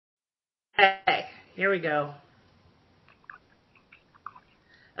Okay, here we go.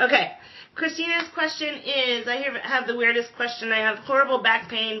 Okay, Christina's question is, I have the weirdest question. I have horrible back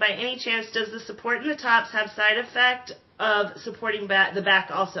pain. By any chance, does the support in the tops have side effect of supporting the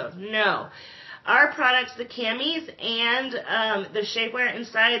back also? No. Our products, the camis and the shapewear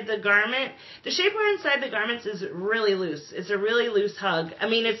inside the garment, the shapewear inside the garments is really loose. It's a really loose hug. I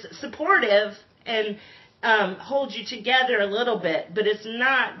mean, it's supportive and holds you together a little bit, but it's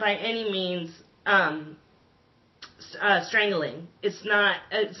not by any means strangling. It's not,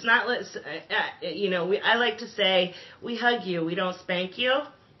 you know, I like to say, we hug you, we don't spank you.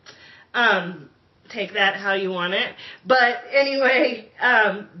 Take that how you want it. But anyway,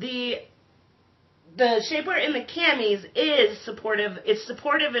 the shapewear in the camis is supportive. It's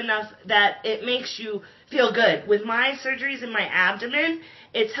supportive enough that it makes you feel good. With my surgeries in my abdomen,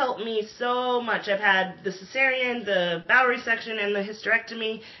 it's helped me so much. I've had the cesarean, the bowel resection, and the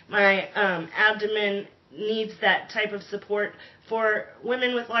hysterectomy. My abdomen needs that type of support. For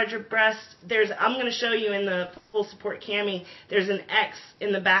women with larger breasts, I'm going to show you in the full support cami, there's an X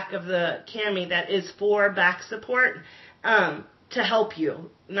in the back of the cami that is for back support. To help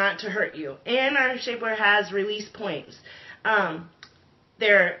you, not to hurt you. And our shapewear has release points.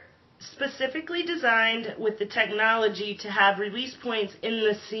 They're specifically designed with the technology to have release points in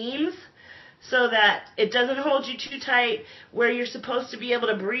the seams so that it doesn't hold you too tight, where you're supposed to be able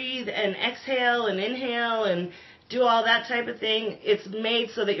to breathe and exhale and inhale and do all that type of thing. It's made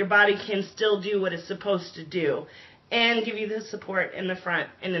so that your body can still do what it's supposed to do and give you the support in the front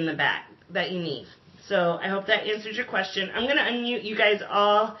and in the back that you need. So I hope that answers your question. I'm going to unmute you guys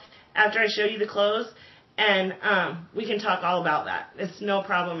all after I show you the clothes, and we can talk all about that. It's no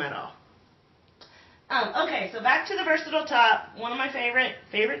problem at all. Okay, so back to the versatile top, one of my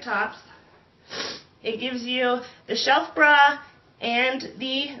favorite tops. It gives you the shelf bra and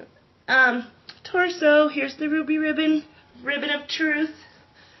the torso. Here's the ruby ribbon of truth.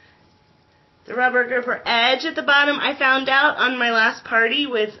 The rubber gripper edge at the bottom. I found out on my last party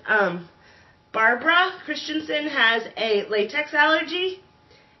with Barbara Christensen has a latex allergy,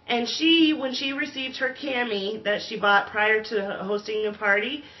 and when she received her cami that she bought prior to hosting a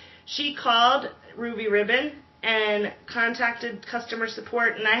party, she called Ruby Ribbon and contacted customer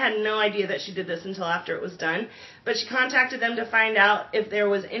support, and I had no idea that she did this until after it was done, but she contacted them to find out if there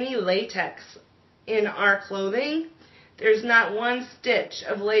was any latex in our clothing. There's not one stitch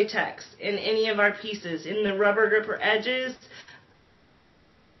of latex in any of our pieces, in the rubber gripper edges,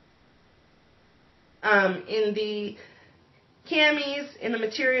 in the camis, in the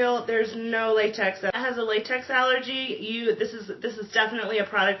material. There's no latex. That has a latex allergy, this is definitely a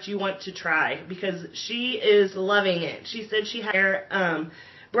product you want to try, because she is loving it. She said she had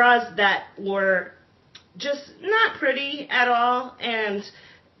bras that were just not pretty at all, and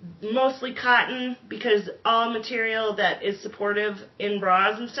mostly cotton, because all material that is supportive in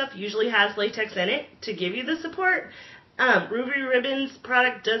bras and stuff usually has latex in it to give you the support. Ruby Ribbon's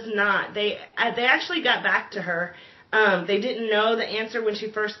product does not. They actually got back to her. They didn't know the answer when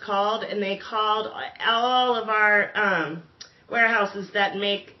she first called, and they called all of our warehouses that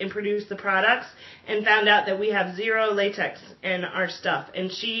make and produce the products and found out that we have zero latex in our stuff.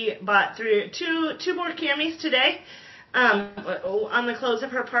 And she bought two more camis today on the close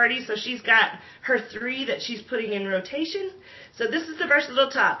of her party, so she's got her 3 that she's putting in rotation. So this is the versatile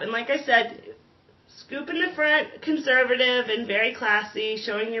top, and like I said, scoop in the front, conservative and very classy,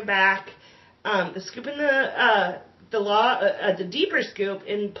 showing your back. The scoop in the deeper scoop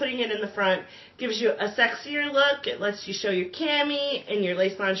and putting it in the front gives you a sexier look. It lets you show your cami and your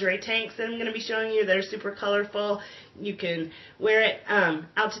lace lingerie tanks that I'm going to be showing you that are super colorful. You can wear it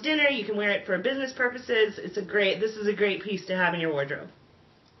out to dinner. You can wear it for business purposes. This is a great piece to have in your wardrobe.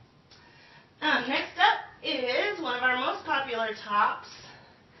 Next up is one of our most popular tops,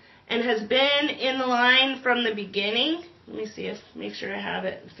 and has been in the line from the beginning. Let me make sure I have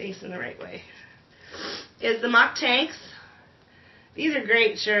it facing the right way. Is the mock tanks. These are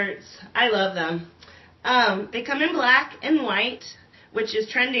great shirts. I love them. They come in black and white, which is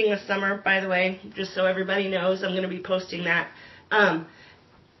trending this summer, by the way, just so everybody knows. I'm going to be posting that. I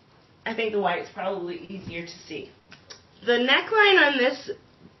think the white's probably easier to see. The neckline on this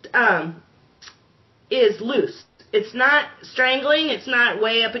is loose. It's not strangling. It's not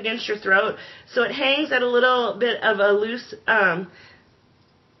way up against your throat. So it hangs at a little bit of a loose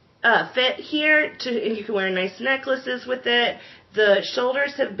fit here, and you can wear nice necklaces with it. The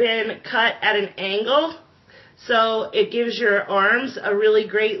shoulders have been cut at an angle, so it gives your arms a really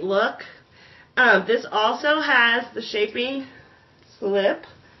great look. This also has the shaping slip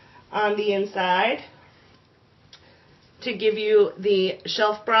on the inside. to give you the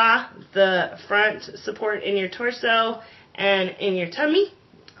shelf bra, the front support in your torso and in your tummy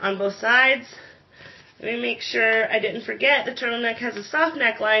on both sides. Let me make sure I didn't forget the turtleneck has a soft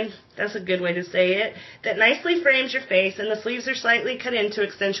neckline, that's a good way to say it, that nicely frames your face, and the sleeves are slightly cut in to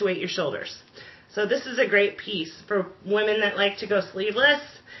accentuate your shoulders. So this is a great piece for women that like to go sleeveless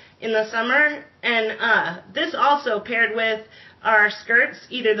in the summer. And this also paired with our skirts,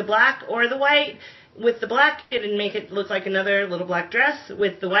 either the black or the white. With the black, it'd make it look like another little black dress.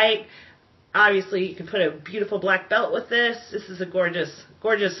 With the white, obviously, you can put a beautiful black belt with this. This is a gorgeous,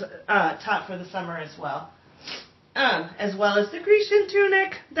 gorgeous top for the summer as well. As well as the Grecian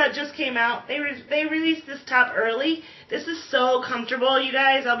tunic that just came out. They released this top early. This is so comfortable, you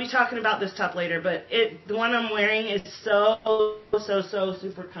guys. I'll be talking about this top later, but the one I'm wearing is so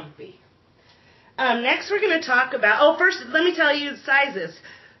super comfy. Next, we're going to talk about, first, let me tell you sizes.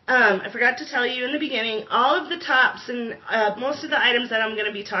 I forgot to tell you in the beginning, all of the tops and most of the items that I'm going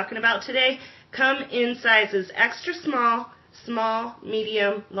to be talking about today come in sizes extra small, small,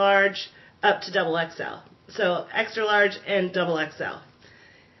 medium, large, up to double XL. So extra large and double XL.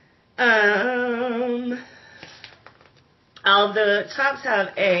 All of the tops have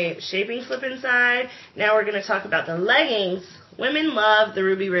a shaping slip inside. Now we're going to talk about the leggings. Women love the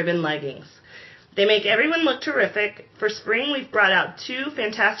ruby ribbon leggings. They make everyone look terrific. For spring, we've brought out 2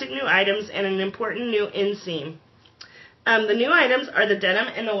 fantastic new items and an important new inseam. The new items are the denim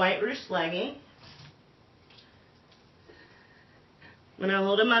and the white ruche legging. I'm going to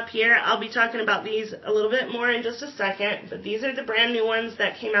hold them up here. I'll be talking about these a little bit more in just a second, but these are the brand new ones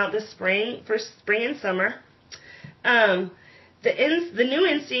that came out this spring, for spring and summer. The new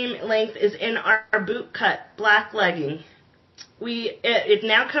inseam length is in our boot cut black legging. It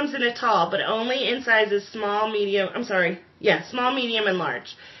now comes in a tall, but only in sizes small, medium, small, medium, and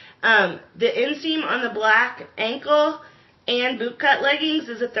large. The inseam on the black ankle and boot cut leggings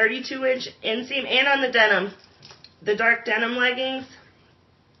is a 32-inch inseam, and on the denim, the dark denim leggings,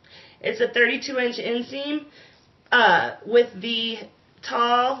 it's a 32-inch inseam. With the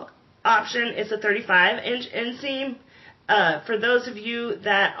tall option, it's a 35-inch inseam. For those of you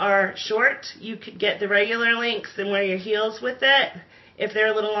that are short, you could get the regular lengths and wear your heels with it. If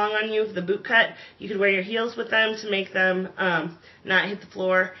they're a little long on you, the boot cut, you could wear your heels with them to make them not hit the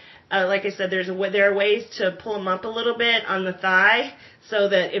floor. Like I said, there are ways to pull them up a little bit on the thigh, so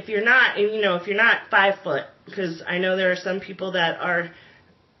that if you're not 5 foot, because I know there are some people that are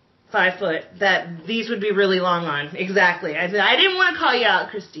 5 foot, that these would be really long on. Exactly. I didn't want to call you out,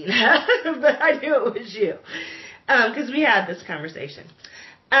 Christina, but I knew it was you. Because we had this conversation.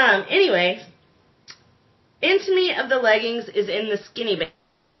 Anyway, intimacy of the leggings is in the skinny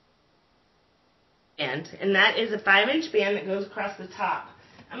band, and that is a 5-inch band that goes across the top.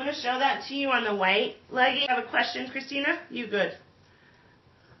 I'm going to show that to you on the white legging. You have a question, Christina? You good?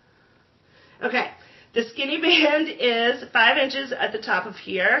 Okay. The skinny band is 5 inches at the top of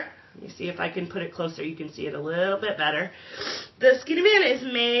here. Let me see if I can put it closer. You can see it a little bit better. The skinny band is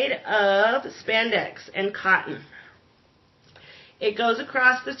made of spandex and cotton. It goes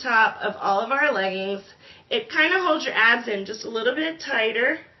across the top of all of our leggings. It kind of holds your abs in just a little bit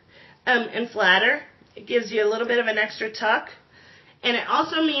tighter and flatter. It gives you a little bit of an extra tuck. And it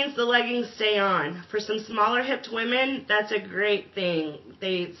also means the leggings stay on. For some smaller hipped women, that's a great thing.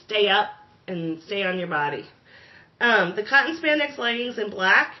 They stay up and stay on your body. The cotton spandex leggings in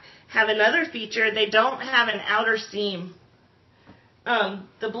black have another feature. They don't have an outer seam.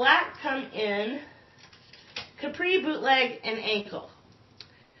 The black come in capri, bootleg, and ankle.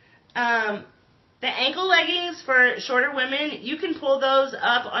 The ankle leggings for shorter women, you can pull those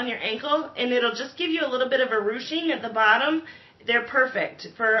up on your ankle, and it'll just give you a little bit of a ruching at the bottom. They're perfect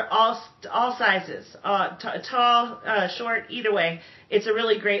for all sizes, tall, short, either way. It's a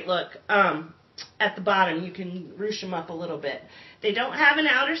really great look. At the bottom, you can ruche them up a little bit. They don't have an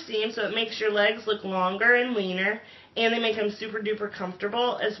outer seam, so it makes your legs look longer and leaner, and they make them super duper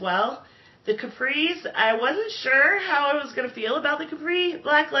comfortable as well. The capris, I wasn't sure how I was going to feel about the capri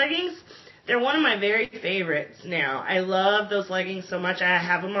black leggings. They're one of my very favorites now. I love those leggings so much. I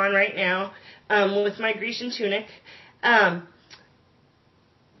have them on right now with my Grecian tunic.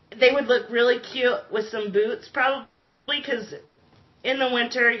 They would look really cute with some boots, probably, because in the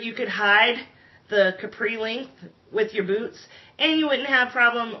winter you could hide the capri length with your boots, and you wouldn't have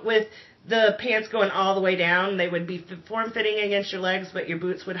problem with the pants going all the way down. They would be form-fitting against your legs, but your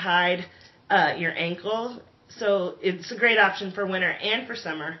boots would hide your ankle. So it's a great option for winter and for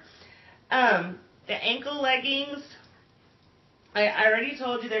summer. The ankle leggings, I already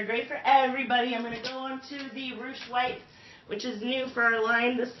told you they're great for everybody. I'm going to go on to the ruche white, which is new for our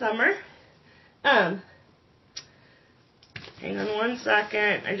line this summer. Hang on one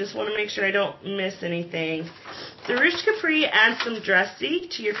second. I just want to make sure I don't miss anything. The ruched capri adds some dressy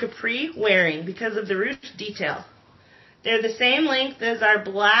to your capri wearing because of the ruched detail. They're the same length as our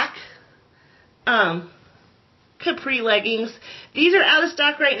black capri leggings. These are out of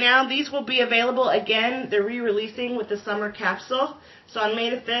stock right now. These will be available again. They're re-releasing with the summer capsule. So on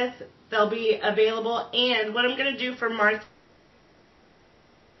May the 5th, they'll be available. And what I'm going to do for Martha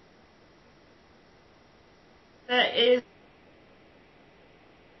is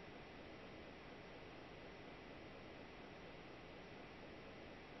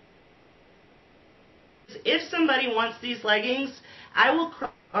if somebody wants these leggings, I will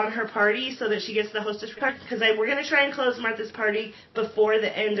on her party so that she gets the hostess card, because we're going to try and close Martha's party before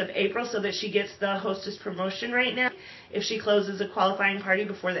the end of April so that she gets the hostess promotion right now if she closes a qualifying party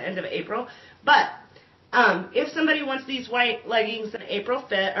before the end of April. But if somebody wants these white leggings on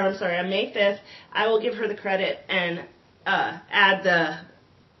May 5th, I will give her the credit and add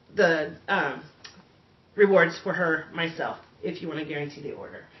the rewards for her myself if you want to guarantee the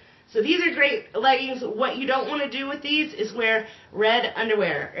order. So these are great leggings. What you don't want to do with these is wear red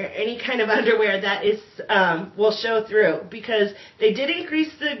underwear or any kind of underwear that is will show through, because they did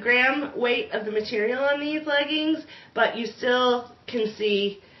increase the gram weight of the material on these leggings, but you still can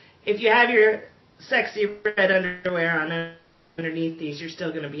see if you have your sexy red underwear on underneath these, you're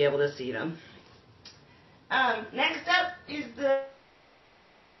still going to be able to see them. Next up is the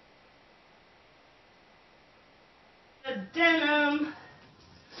denim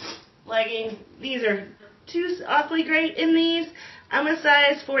legging. These are awfully great in these. I'm a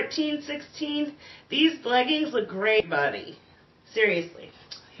size 14, 16. These leggings look great, buddy. Seriously.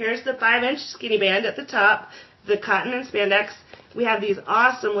 Here's the 5-inch skinny band at the top, the cotton and spandex. We have these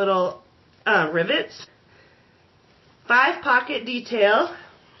awesome little rivets. 5-pocket detail.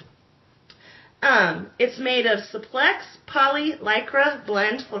 It's made of Supplex poly lycra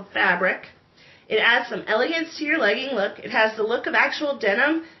blend for fabric. It adds some elegance to your legging look. It has the look of actual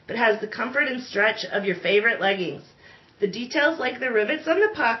denim, but has the comfort and stretch of your favorite leggings. The details, like the rivets on the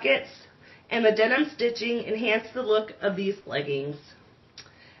pockets and the denim stitching, enhance the look of these leggings.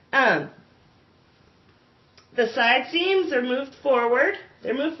 The side seams are moved forward.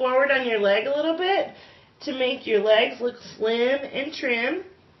 They're moved forward on your leg a little bit to make your legs look slim and trim.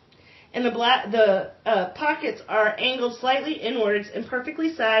 And the pockets are angled slightly inwards and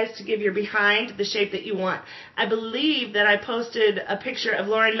perfectly sized to give your behind the shape that you want. I believe that I posted a picture of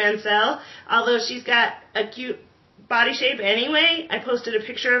Lauren Mansell. Although she's got a cute body shape anyway, I posted a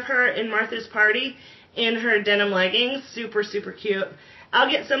picture of her in Martha's party in her denim leggings. Super, super cute.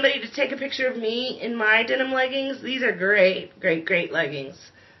 I'll get somebody to take a picture of me in my denim leggings. These are great, great, great leggings.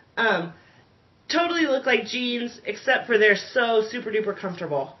 Totally look like jeans, except for they're so super duper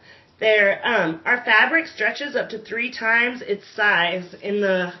comfortable. Our fabric stretches up to 3 times its size in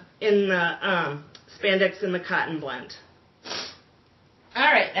the spandex and the cotton blend.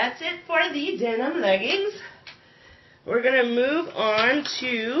 All right, that's it for the denim leggings. We're going to move on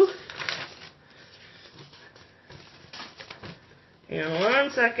to, hang on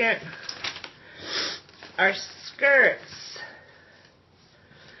one second, our skirts.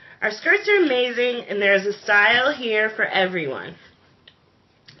 Our skirts are amazing, and there's a style here for everyone.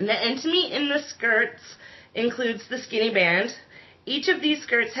 The intimate in the skirts includes the skinny band. Each of these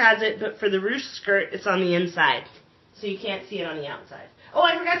skirts has it, but for the ruched skirt, it's on the inside, so you can't see it on the outside. Oh,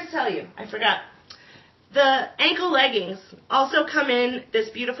 I forgot to tell you. The ankle leggings also come in this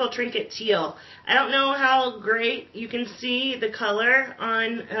beautiful trinket teal. I don't know how great you can see the color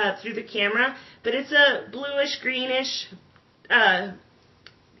on through the camera, but it's a bluish, greenish,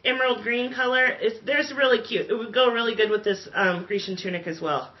 emerald green color. They're really cute. It would go really good with this Grecian tunic as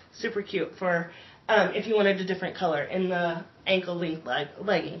well. Super cute for if you wanted a different color in the ankle length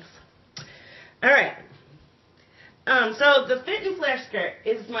leggings. All right. So the Fit and Flare skirt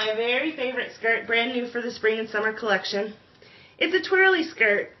is my very favorite skirt, brand new for the spring and summer collection. It's a twirly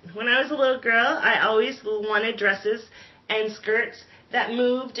skirt. When I was a little girl, I always wanted dresses and skirts that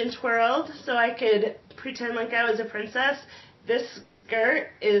moved and twirled so I could pretend like I was a princess. This skirt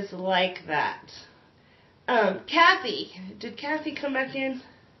is like that. Kathy. Did Kathy come back in?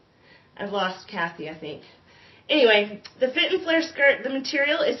 I've lost Kathy, I think. Anyway, the Fit and Flare skirt, the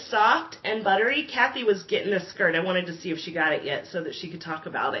material is soft and buttery. Kathy was getting this skirt. I wanted to see if she got it yet so that she could talk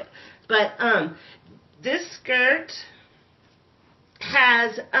about it. But this skirt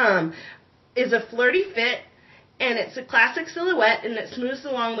is a flirty fit, and it's a classic silhouette, and it smooths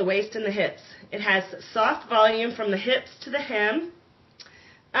along the waist and the hips. It has soft volume from the hips to the hem.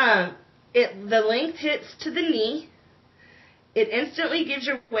 The length hits to the knee. It instantly gives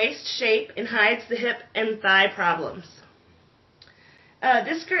your waist shape and hides the hip and thigh problems.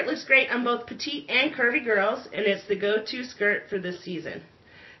 This skirt looks great on both petite and curvy girls, and it's the go-to skirt for this season.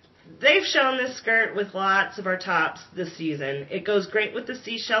 They've shown this skirt with lots of our tops this season. It goes great with the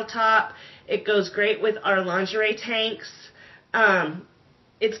seashell top. It goes great with our lingerie tanks.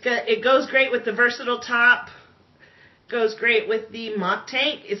 It goes great with the versatile top. Goes great with the mock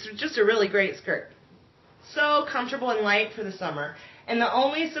tank. It's just a really great skirt. So comfortable and light for the summer. And the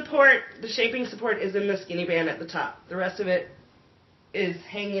only support, the shaping support, is in the skinny band at the top. The rest of it is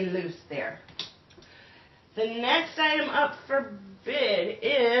hanging loose there. The next item up for bid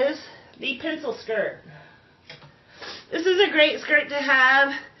is the pencil skirt. This is a great skirt to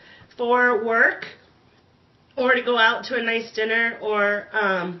have for work or to go out to a nice dinner or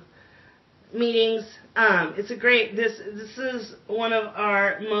meetings. This is one of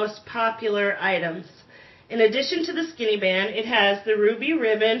our most popular items. In addition to the skinny band, it has the ruby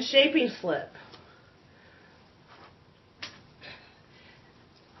ribbon shaping slip.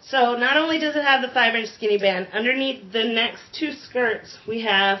 So not only does it have the 5-inch skinny band, underneath the next two skirts we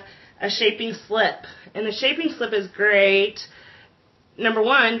have a shaping slip. And the shaping slip is great, number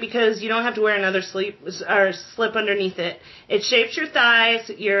one, because you don't have to wear another slip underneath it. It shapes your thighs,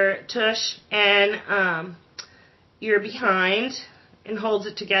 your tush, and your behind, and holds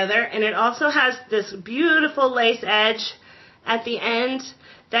it together. And it also has this beautiful lace edge at the end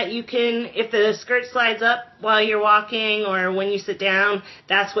that you can, if the skirt slides up while you're walking or when you sit down,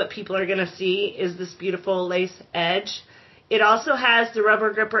 that's what people are going to see, is this beautiful lace edge. It also has the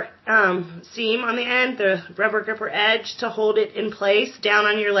rubber gripper seam on the end, the rubber gripper edge to hold it in place down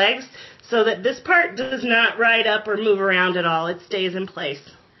on your legs so that this part does not ride up or move around at all. It stays in place.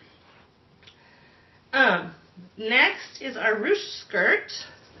 Next is our ruche skirt,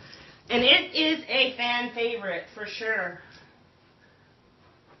 and it is a fan favorite for sure.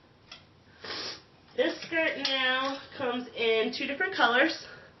 This skirt now comes in 2 different colors.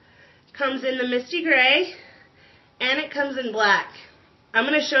 It comes in the misty gray, and it comes in black. I'm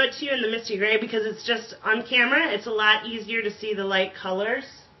going to show it to you in the misty gray because it's just on camera. It's a lot easier to see the light colors.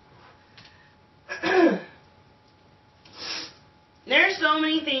 There are so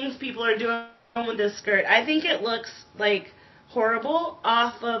many things people are doing with this skirt. I think it looks like horrible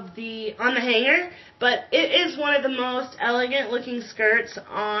on the hanger, but it is one of the most elegant looking skirts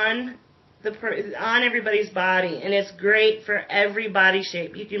on everybody's body, and it's great for every body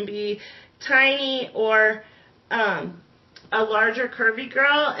shape. You can be tiny or a larger curvy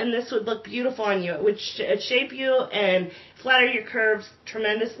girl, and this would look beautiful on you. It would shape you and flatter your curves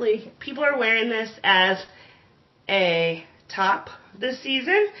tremendously. People are wearing this as a top this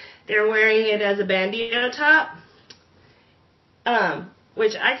season. They're wearing it as a bandeau top,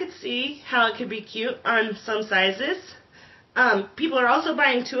 which I could see how it could be cute on some sizes. People are also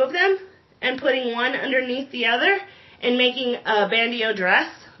buying 2 of them and putting one underneath the other and making a bandeau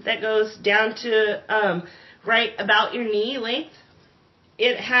dress that goes down to right about your knee length.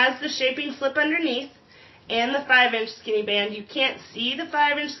 It has the shaping slip underneath and the 5-inch skinny band. You can't see the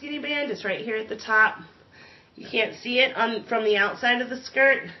 5-inch skinny band. It's right here at the top. You can't see it from the outside of the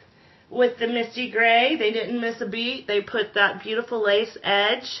skirt. With the misty gray, they didn't miss a beat. They put that beautiful lace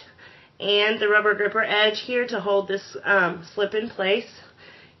edge and the rubber gripper edge here to hold this slip in place.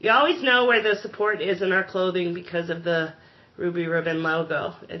 You always know where the support is in our clothing because of the ruby ribbon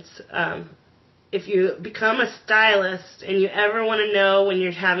logo. It's if you become a stylist and you ever want to know when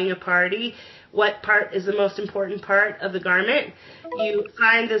you're having a party what part is the most important part of the garment, you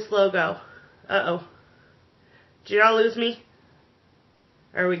find this logo. Uh-oh. Did y'all lose me?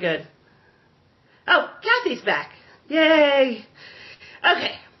 Are we good? Oh, Kathy's back. Yay.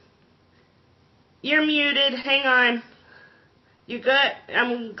 Okay. You're muted. Hang on. You good?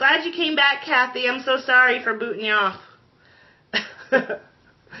 I'm glad you came back, Kathy. I'm so sorry for booting you off.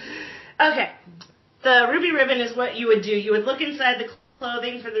 Okay. The ruby ribbon is what you would do. You would look inside the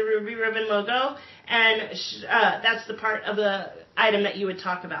clothing for the ruby ribbon logo, and that's the part of the item that you would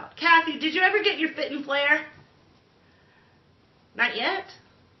talk about. Kathy, did you ever get your fit and flare? Not yet?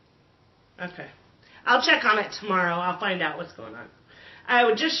 Okay. I'll check on it tomorrow. I'll find out what's going on.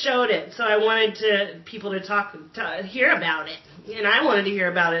 I just showed it, so I wanted people to hear about it, and I wanted to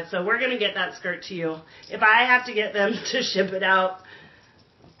hear about it, so we're going to get that skirt to you. If I have to get them to ship it out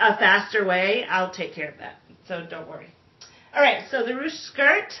a faster way, I'll take care of that, so don't worry. All right, so the ruche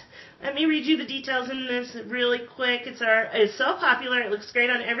skirt, let me read you the details in this really quick. It's so popular, it looks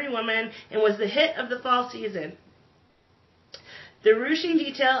great on every woman, and was the hit of the fall season. The ruching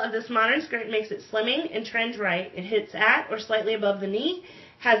detail of this modern skirt makes it slimming and trend right. It hits at or slightly above the knee,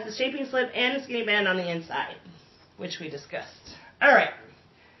 has the shaping slip and the skinny band on the inside, which we discussed. All right.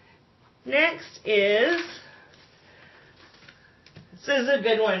 Next is This is a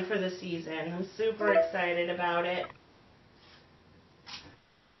good one for the season. I'm super excited about it.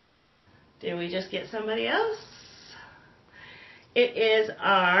 Did we just get somebody else? It is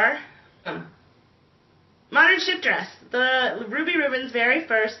our modern ship dress. The Ruby Ribbon's very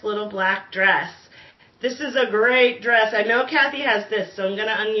first little black dress. This is a great dress. I know Kathy has this, so I'm going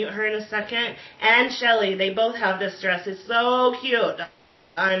to unmute her in a second. And Shelly, they both have this dress. It's so cute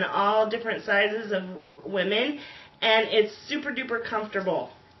on all different sizes of women, and it's super duper comfortable.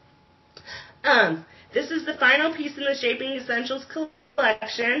 This is the final piece in the Shaping Essentials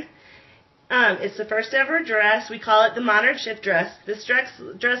collection. It's the first ever dress. We call it the modern ship dress. This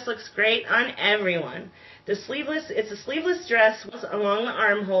dress looks great on everyone. It's a sleeveless dress along the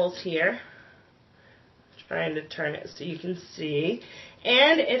armholes here. Trying to turn it so you can see.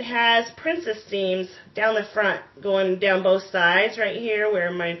 And it has princess seams down the front, going down both sides right here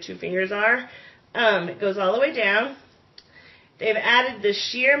where my two fingers are. It goes all the way down. They've added the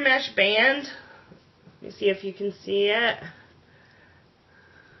sheer mesh band. Let me see if you can see it.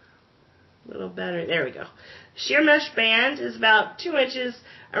 A little better. There we go. Sheer mesh band is about 2 inches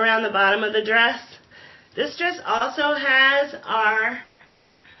around the bottom of the dress. This dress also has our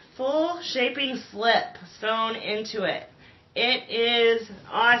full shaping slip sewn into it. It is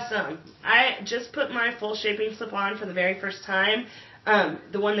awesome. I just put my full shaping slip on for the very first time.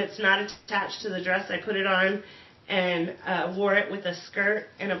 The one that's not attached to the dress, I put it on and wore it with a skirt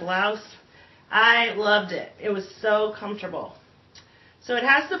and a blouse. I loved it. It was so comfortable. So it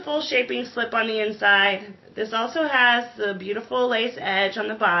has the full shaping slip on the inside. This also has the beautiful lace edge on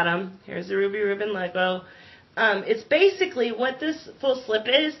the bottom. Here's the Ruby Ribbon logo. It's basically what this full slip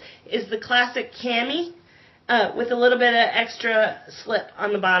is the classic cami with a little bit of extra slip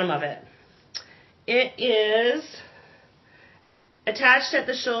on the bottom of it. It is attached at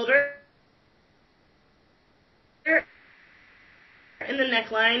the shoulder, in the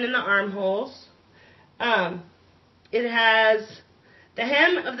neckline, and the armholes. It has the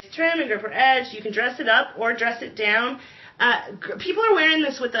hem of the trim and gripper edge. You can dress it up or dress it down. People are wearing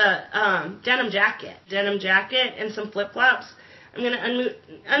this with a denim jacket and some flip-flops. I'm going to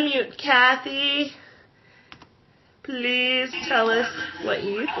unmute Kathy. Please tell us what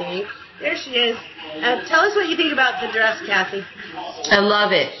you think. There she is. Tell us what you think about the dress, Kathy. I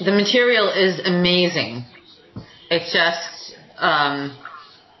love it. The material is amazing. It's just, I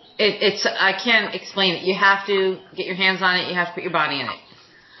can't explain it. You have to get your hands on it. You have to put your body in it.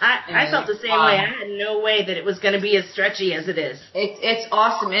 I felt the same way. I had no way that it was going to be as stretchy as it is. It's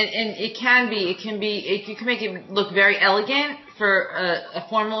awesome, and you can make it look very elegant for a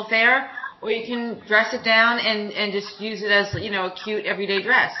formal affair, or you can dress it down and just use it as, a cute everyday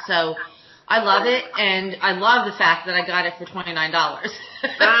dress. So I love it, and I love the fact that I got it for $29.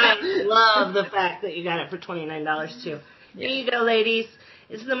 I love the fact that you got it for $29 too. There you go, ladies.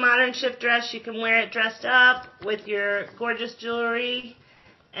 It's the modern ship dress. You can wear it dressed up with your gorgeous jewelry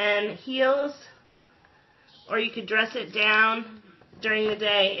and heels, or you could dress it down during the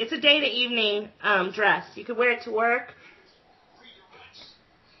day. It's a day to evening dress. You could wear it to work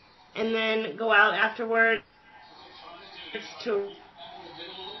and then go out afterwards to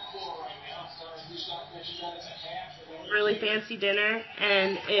really fancy dinner,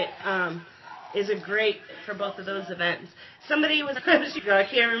 and it is a great for both of those events. Somebody was, I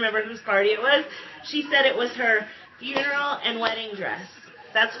can't remember whose party it was, she said it was her funeral and wedding dress.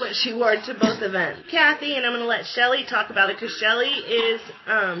 That's what she wore to both events. Kathy, and I'm going to let Shelly talk about it, because Shelly is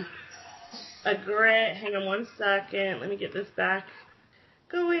a great, hang on one second, let me get this back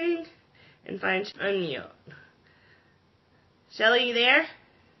going and find unmute. Shelly, you there?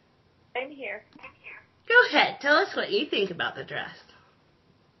 I'm here. Go ahead, tell us what you think about the dress.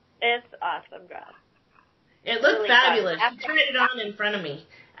 It's awesome dress. It looks really fabulous. fun. She tried it on in front of me.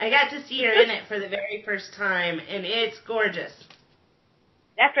 I got to see her in it for the very first time, and it's gorgeous.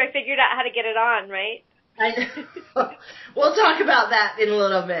 After I figured out how to get it on, right? We'll talk about that in a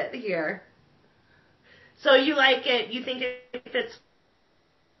little bit here. So you like it? You think it fits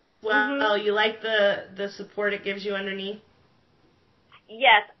well? Mm-hmm. You like the support it gives you underneath?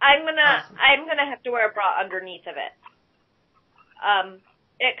 Yes, I'm Awesome. gonna have to wear a bra underneath of it.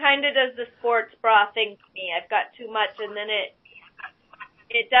 It kind of does the sports bra thing to me. I've got too much, and then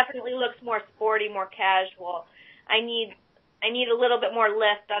it definitely looks more sporty, more casual. I need a little bit more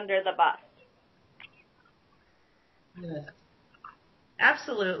lift under the bust. Yes.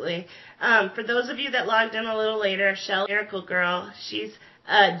 Absolutely. For those of you that logged in a little later, Shelly, Miracle Girl, she's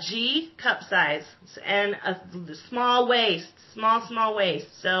a G cup size and a small waist, small waist.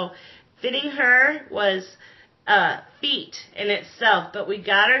 So fitting her was feet in itself, but we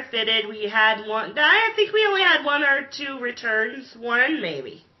got her fitted. We had one. I think we only had 1 or 2 returns. 1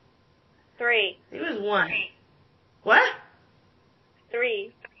 maybe. 3. It was 1. What?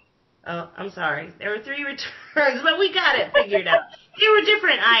 3. Oh, I'm sorry. There were 3 returns, but we got it figured out. They were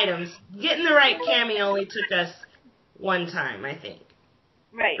different items. Getting the right cami only took us 1 time, I think.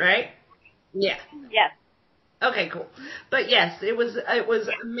 Right. Right? Yeah. Yes. Okay, cool. But yes, it was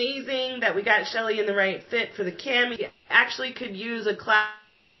amazing that we got Shelly in the right fit for the cami. Actually could use a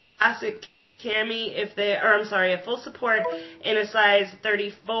classic cami a full support in a size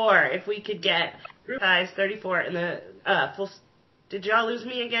 34 if we could get size 34 in the full. Did y'all lose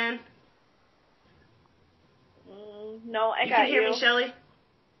me again? No, I got you. You can hear me, Shelly?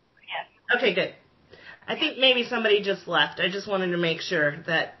 Yes. Okay, good. I think maybe somebody just left. I just wanted to make sure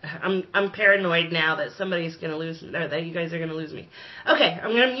that I'm paranoid now that somebody's going to lose me, or that you guys are going to lose me. Okay,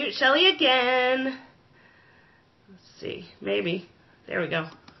 I'm going to mute Shelly again. Let's see. Maybe. There we go.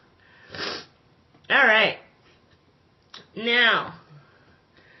 All right. Now,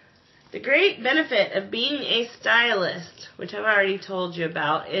 the great benefit of being a stylist, which I've already told you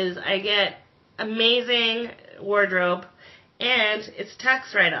about, is I get amazing wardrobe, and it's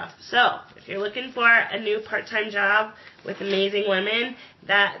tax write-off. So, if you're looking for a new part-time job with amazing women,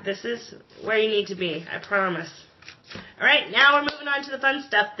 this is where you need to be, I promise. All right, now we're moving on to the fun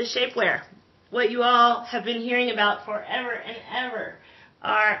stuff, the shapewear. What you all have been hearing about forever and ever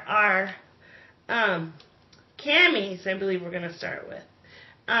are camis, I believe we're going to start with.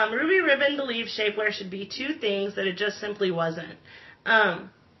 Ruby Ribbon believes shapewear should be 2 things that it just simply wasn't.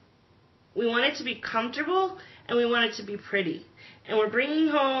 We want it to be comfortable, and we want it to be pretty. And we're bringing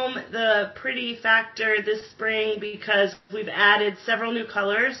home the pretty factor this spring because we've added several new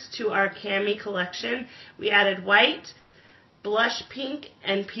colors to our cami collection. We added white, blush pink,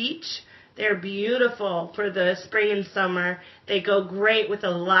 and peach. They're beautiful for the spring and summer. They go great with a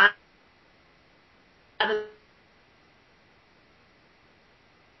lot of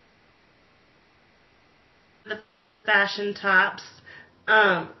the fashion tops.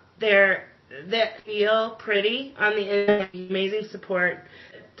 They feel pretty on the end. Amazing support.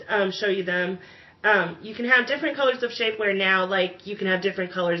 Show you them. You can have different colors of shapewear now, like you can have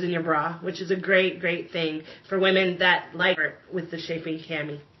different colors in your bra, which is a great, great thing for women that like it with the shaping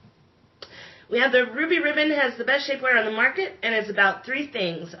cami. We have the Ruby Ribbon has the best shapewear on the market, and it's about 3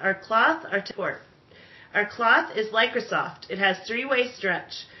 things. Our cloth, our support. Our cloth is Lycra Soft. It has 3-way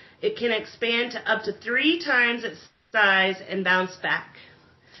stretch. It can expand to up to 3 times its size and bounce back.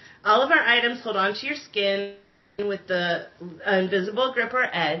 All of our items hold onto your skin with the invisible grip or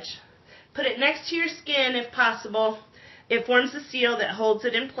edge. Put it next to your skin if possible. It forms a seal that holds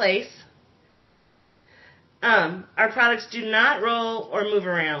it in place. Our products do not roll or move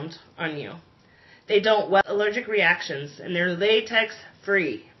around on you. They don't well allergic reactions, and they're latex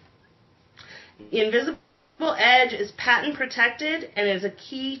free. The invisible edge is patent protected and is a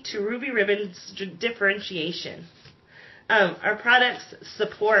key to Ruby Ribbon's differentiation. Our products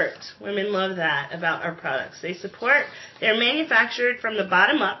support. Women love that about our products. They support. They're manufactured from the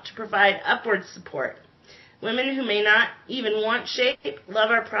bottom up to provide upward support. Women who may not even want shape love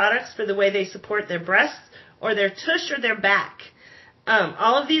our products for the way they support their breasts or their tush or their back.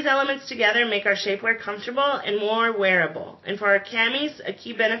 All of these elements together make our shapewear comfortable and more wearable. And for our camis, a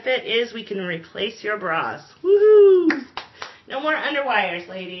key benefit is we can replace your bras. Woohoo! No more underwires,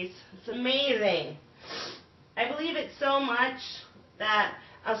 ladies. It's amazing. I believe it so much that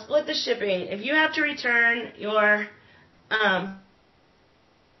I'll split the shipping. If you have to return your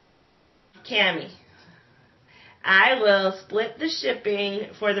cami, I will split the shipping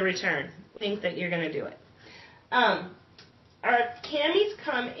for the return. I think that you're going to do it. Our camis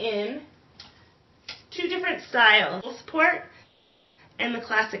come in 2 different styles, full support and the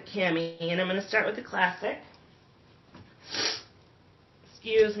classic cami. And I'm going to start with the classic.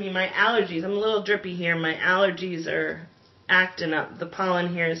 Excuse me, my allergies. I'm a little drippy here. My allergies are acting up. The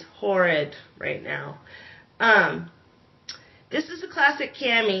pollen here is horrid right now. This is the classic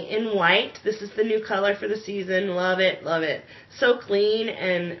cami in white. This is the new color for the season. Love it, love it. So clean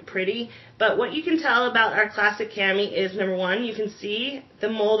and pretty. But what you can tell about our classic cami is, number 1, you can see the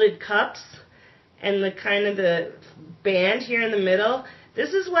molded cups and the kind of the band here in the middle.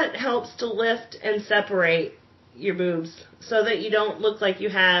 This is what helps to lift and separate your boobs so that you don't look like you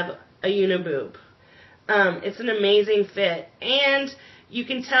have a uniboob. It's an amazing fit. And you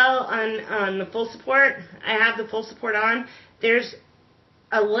can tell on the full support, I have the full support on, there's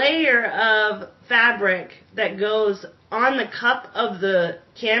a layer of fabric that goes on the cup of the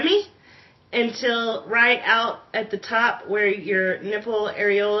cami until right out at the top where your nipple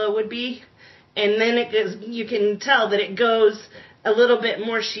areola would be. and then it goes, you can tell that it goes a little bit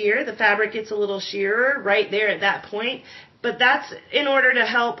more sheer. The fabric gets a little sheerer right there at that point. But that's in order to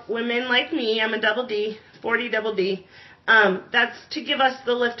help women like me. I'm a double D, 40 double D. That's to give us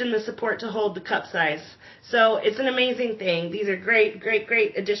the lift and the support to hold the cup size. So it's an amazing thing. These are great, great,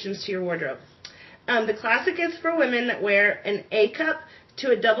 great additions to your wardrobe. The classic is for women that wear an A cup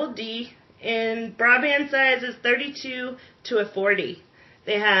to a double D, and bra band size is 32 to a 40.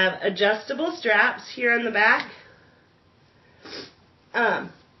 They have adjustable straps here on the back.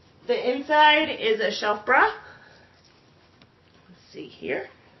 The inside is a shelf bra. Let's see here.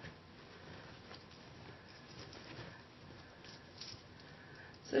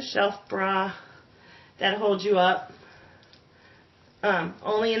 It's a shelf bra that holds you up.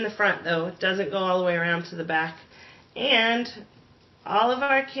 Only in the front though. It doesn't go all the way around to the back. And all of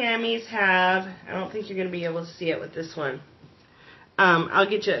our camis have, I don't think you're going to be able to see it with this one. I'll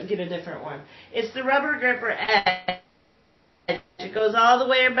get a different one. It's the rubber gripper edge. It goes all the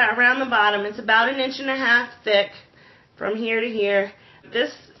way around the bottom. It's about 1.5 inches thick from here to here.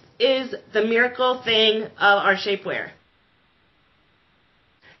 This is the miracle thing of our shapewear.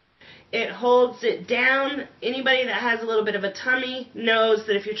 It holds it down. Anybody that has a little bit of a tummy knows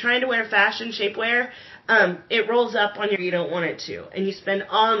that if you're trying to wear fashion shapewear, it rolls up on you don't want it to. And you spend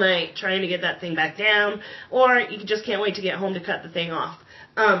all night trying to get that thing back down, or you just can't wait to get home to cut the thing off.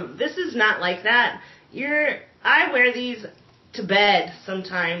 This is not like that. I wear these to bed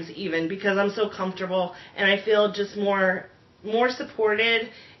sometimes even because I'm so comfortable and I feel just more supported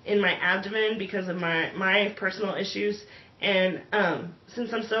in my abdomen because of my personal issues. And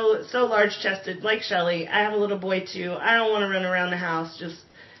since I'm so large-chested, like Shelly, I have a little boy too. I don't want to run around the house. Just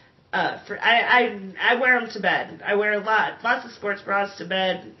I wear them to bed. I wear lots of sports bras to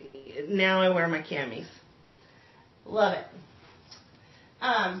bed. Now I wear my camis. Love it.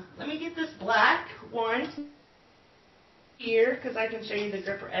 Let me get this black one here because I can show you the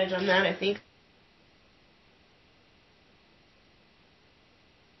gripper edge on that. I think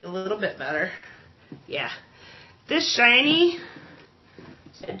a little bit better. Yeah. This shiny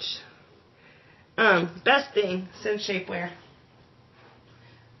edge. Best thing since shapewear.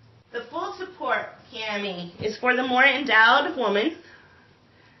 The full support cami is for the more endowed woman.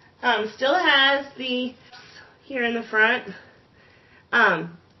 Still has the here in the front. I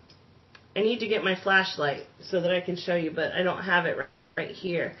need to get my flashlight so that I can show you, but I don't have it right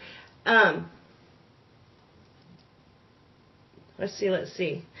here. Let's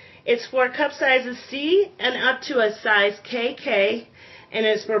see. It's for cup sizes C and up to a size KK, and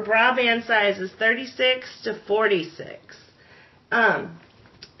it's for bra band sizes 36 to 46.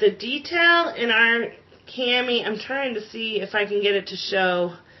 The detail in our cami, I'm trying to see if I can get it to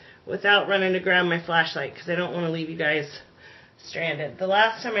show without running to grab my flashlight because I don't want to leave you guys stranded. The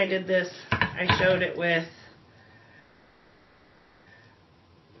last time I did this, I showed it with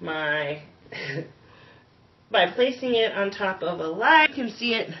my by placing it on top of a light. You can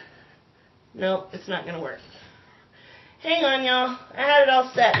see it. Nope, it's not going to work. Hang on, y'all. I had it all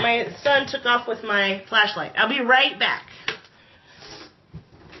set. My son took off with my flashlight. I'll be right back.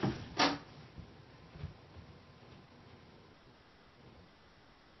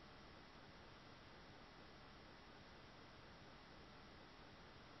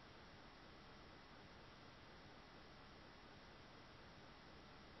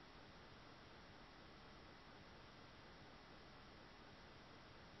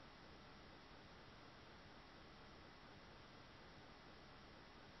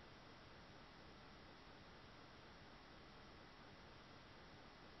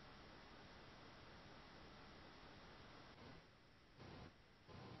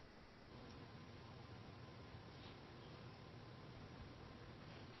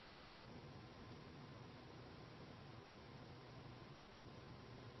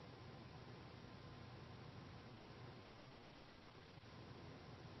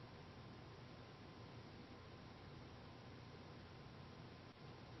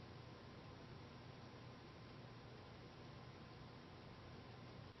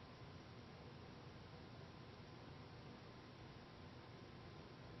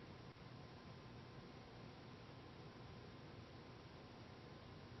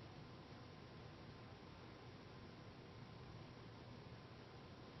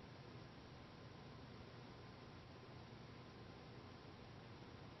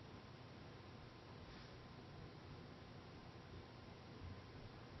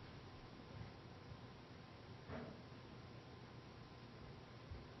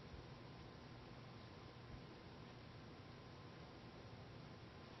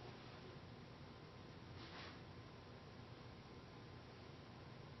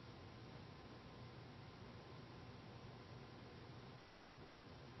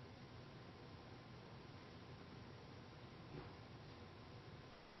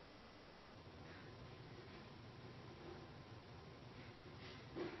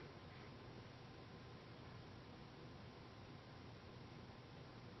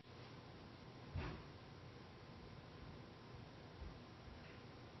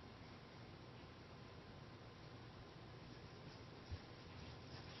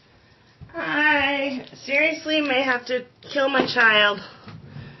 seriously may have to kill my child.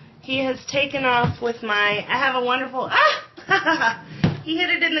 He has taken off with I have a wonderful, he hid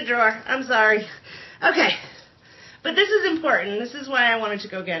it in the drawer. I'm sorry. Okay. But this is important. This is why I wanted to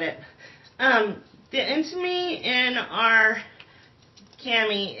go get it. The Intimie in our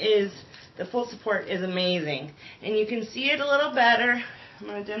cami the full support is amazing. And you can see it a little better. I'm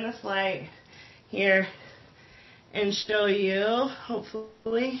going to dim this light here and show you,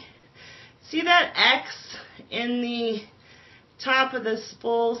 hopefully. See that X in the top of this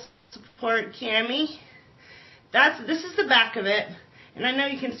full support cami? This is the back of it. And I know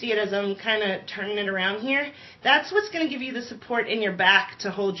you can see it as I'm kind of turning it around here. That's what's going to give you the support in your back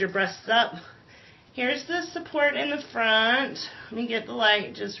to hold your breasts up. Here's the support in the front. Let me get the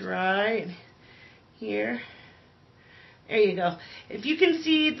light just right here. There you go. If you can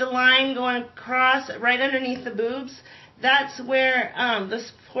see the line going across right underneath the boobs, that's where the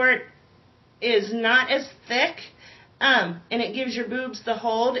support is not as thick, and it gives your boobs the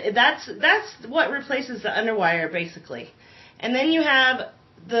hold. That's what replaces the underwire, basically. And then you have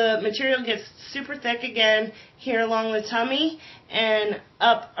the material gets super thick again here along the tummy and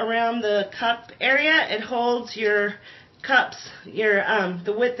up around the cup area. It holds your cups,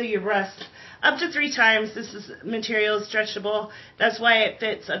 the width of your breast up to 3 times. This material is stretchable. That's why it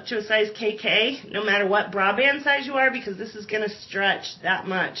fits up to a size KK, no matter what bra band size you are, because this is going to stretch that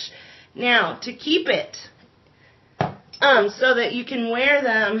much. Now, to keep it so that you can wear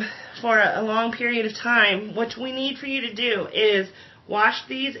them for a long period of time, what we need for you to do is wash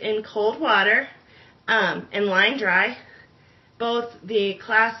these in cold water and line dry. Both the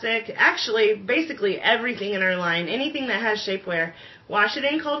classic, actually, basically everything in our line, anything that has shapewear, wash it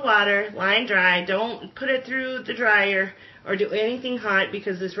in cold water, line dry. Don't put it through the dryer or do anything hot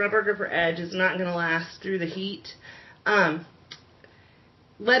because this rubber gripper edge is not going to last through the heat.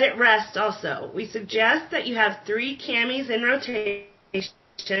 Let it rest also. We suggest that you have 3 camis in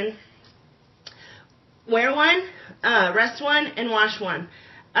rotation. Wear one, rest one, and wash one.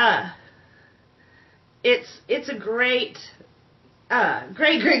 It's a great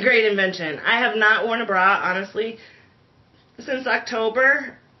invention. I have not worn a bra, honestly, since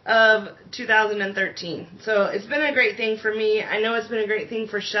October of 2013. So it's been a great thing for me. I know it's been a great thing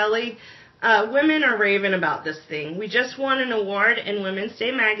for Shelly. Women are raving about this thing. We just won an award in Women's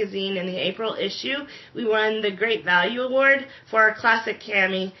Day magazine in the April issue. We won the Great Value Award for our classic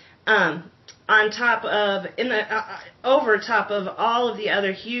cami. Over top of all of the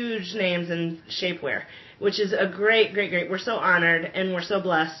other huge names in shapewear, which is a great. We're so honored and we're so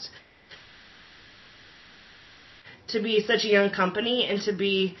blessed to be such a young company and to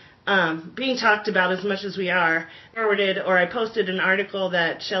be being talked about as much as we are. I posted an article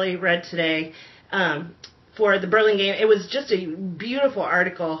that Shelly read today for the Burlingame. It was just a beautiful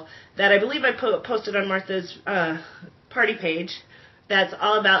article that I believe I posted on Martha's party page. That's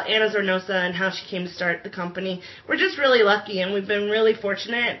all about Anna Zornosa and how she came to start the company. We're just really lucky, and we've been really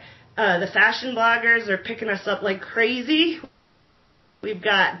fortunate. The fashion bloggers are picking us up like crazy. We've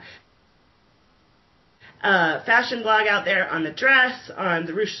got a fashion blog out there on the dress, on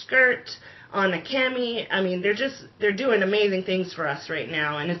the ruche skirt, on the cami. I mean, they're doing amazing things for us right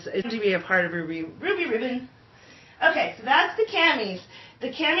now, and it's to be a part of Ruby Ribbon. Okay, so that's the camis.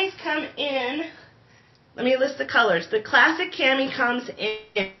 The camis come in. Let me list the colors. The classic cami comes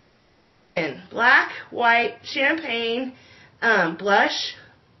in black, white, champagne, blush,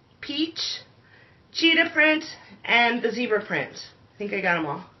 peach, cheetah print, and the zebra print. I think I got them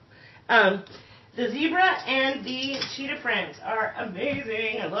all. The zebra and the cheetah prints are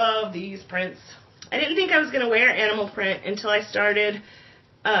amazing. I love these prints. I didn't think I was going to wear animal print until I started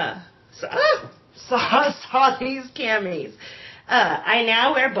saw these camis. I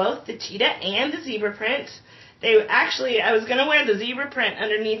now wear both the cheetah and the zebra print. I was going to wear the zebra print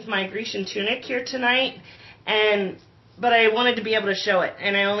underneath my Grecian tunic here tonight, but I wanted to be able to show it,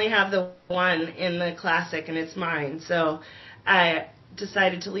 and I only have the one in the classic, and it's mine, so I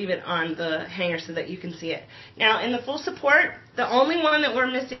decided to leave it on the hanger so that you can see it. Now, in the full support, the only one that we're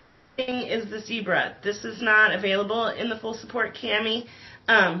missing is the zebra. This is not available in the full support cami.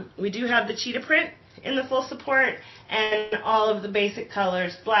 We do have the cheetah print in the full support and all of the basic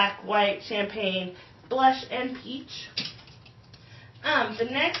colors, black, white, champagne, blush, and peach. The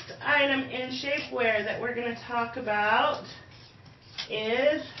next item in shapewear that we're going to talk about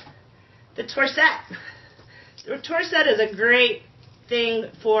is the Torset. The Torset is a great thing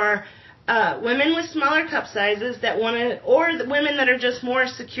for women with smaller cup sizes that want to, or the women that are just more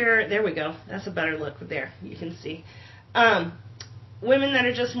secure. There we go. That's a better look there. You can see. Women that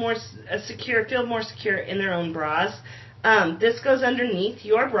are just more secure, feel more secure in their own bras. This goes underneath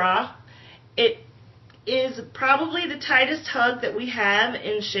your bra. It is probably the tightest hug that we have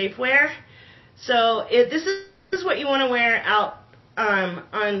in shapewear. So this is what you want to wear out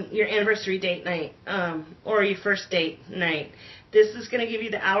on your anniversary date night or your first date night. This is going to give you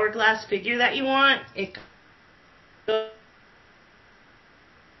the hourglass figure that you want. It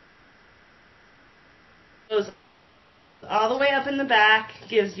goes all the way up in the back,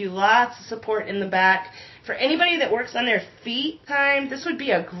 gives you lots of support in the back. For anybody that works on their feet this would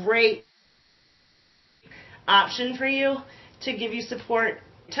be a great option for you to give you support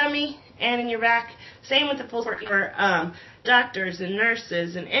tummy and in your back. Same with the full support for doctors and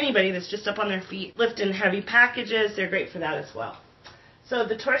nurses and anybody that's just up on their feet lifting heavy packages. They're great for that as well. So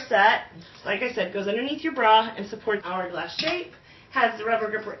the Torset, like I said, goes underneath your bra and supports hourglass shape. Has the rubber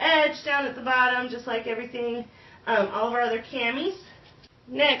gripper edge down at the bottom, just like everything, all of our other camis.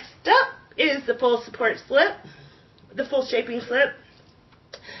 Next up is the full support slip, the full shaping slip.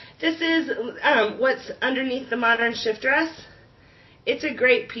 This is what's underneath the modern shift dress. It's a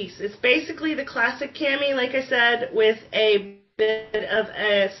great piece. It's basically the classic cami, like I said, with a bit of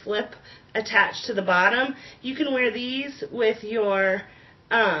a slip attached to the bottom. You can wear these with your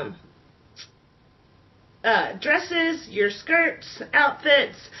dresses, your skirts,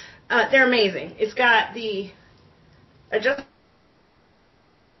 outfits. They're amazing. It's got the adjustable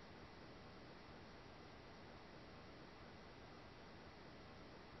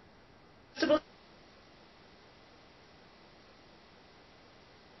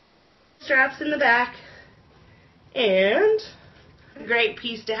straps in the back, and a great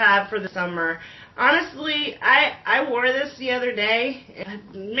piece to have for the summer. Honestly, I wore this the other day.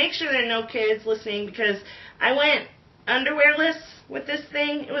 Make sure there are no kids listening, because I went underwearless with this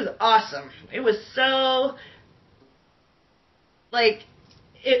thing. It was awesome. It was so, like,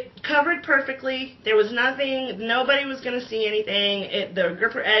 it covered perfectly. There was nothing, nobody was going to see anything. The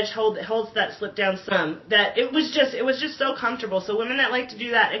gripper edge holds that slip down some. That it was just so comfortable. So women that like to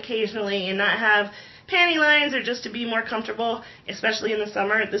do that occasionally and not have panty lines or just to be more comfortable, especially in the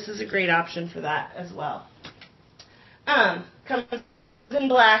summer, this is a great option for that as well. Comes in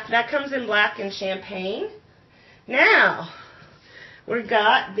black. That comes in black and champagne. Now, we've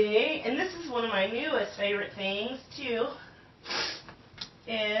got and this is one of my newest favorite things too,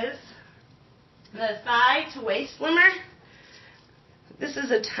 is the thigh to waist slimmer. This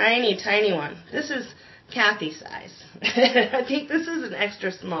is a tiny, tiny one. This is Kathy size. I think this is an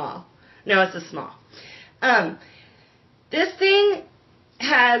extra small. No, it's a small. This thing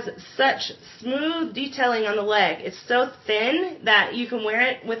has such smooth detailing on the leg. It's so thin that you can wear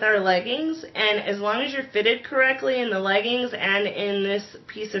it with our leggings, and as long as you're fitted correctly in the leggings and in this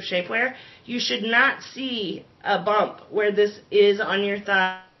piece of shapewear, you should not see a bump where this is on your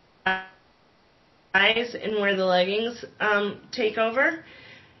thighs and where the leggings take over.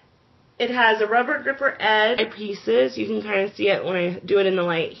 It has a rubber gripper edge pieces. You can kind of see it when I do it in the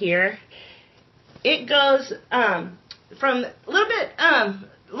light here. It goes from a little bit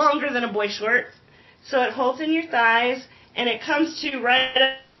longer than a boy short, so it holds in your thighs, and it comes to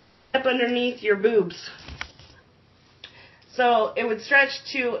right up underneath your boobs. So it would stretch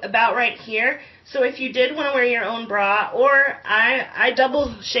to about right here. So if you did want to wear your own bra, or I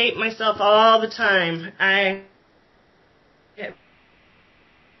double shape myself all the time.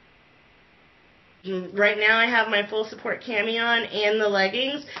 Right now I have my full support cami on and the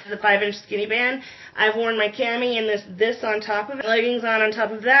leggings, the 5-inch skinny band. I've worn my cami and this on top of it, leggings on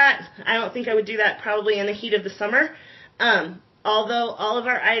top of that. I don't think I would do that probably in the heat of the summer. Although all of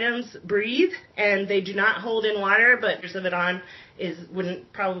our items breathe and they do not hold in water, but of it on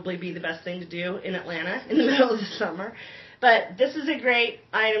wouldn't probably be the best thing to do in Atlanta in the middle of the summer. But this is a great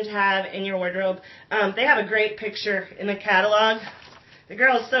item to have in your wardrobe. They have a great picture in the catalog. The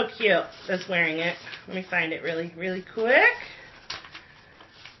girl is so cute that's wearing it. Let me find it really, really quick.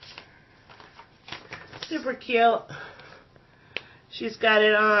 Super cute. She's got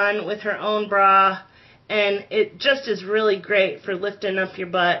it on with her own bra, and it just is really great for lifting up your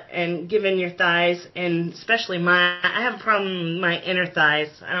butt and giving your thighs, and especially I have a problem with my inner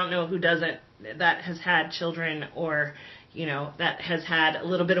thighs. I don't know who doesn't, that has had children or, that has had a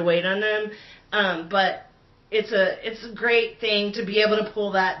little bit of weight on them, but it's a great thing to be able to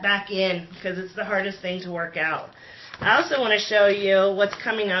pull that back in, because it's the hardest thing to work out. I also want to show you what's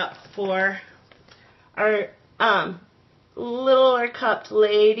coming up for our littler cupped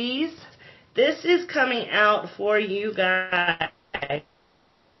ladies. This is coming out for you guys.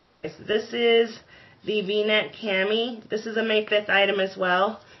 This is the V-neck cami. This is a May 5th item as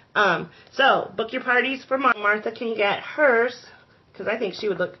well. So book your parties for Martha can get hers, because I think she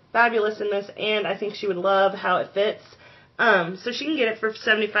would look fabulous in this, and I think she would love how it fits. So she can get it for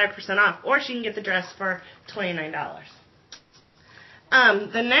 75% off, or she can get the dress for $29.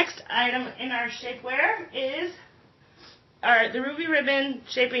 The next item in our shapewear is the Ruby Ribbon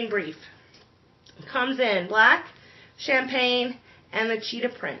Shaping Brief. It comes in black, champagne, and the cheetah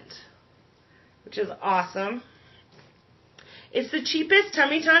print, which is awesome. It's the cheapest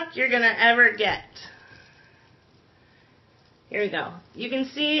tummy tuck you're going to ever get. Here we go. You can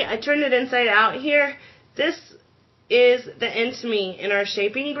see I turned it inside out here. This is the Intimate in our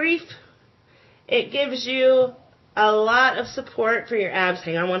shaping brief. It gives you a lot of support for your abs.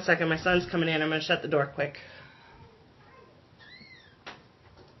 Hang on one second. My son's coming in. I'm going to shut the door quick.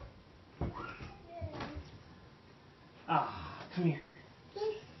 Oh, come here.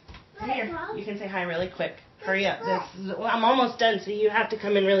 Come here. You can say hi really quick. Hurry up. I'm almost done, so you have to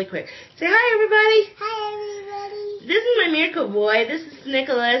come in really quick. Say hi, everybody. Hi, everybody. This is my miracle boy. This is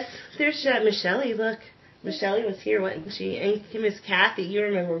Nicholas. There's Michelle. Look. Michelle was here, wasn't she? And Miss Kathy. You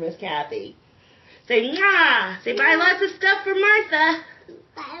remember Miss Kathy. Say, mwah. Say, buy lots of stuff for Martha.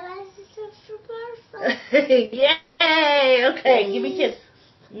 Buy lots of stuff for Martha. Yay. Okay, give me a kiss.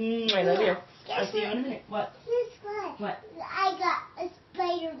 I love you. I'll see you in a minute. What? Guess what? What? I got a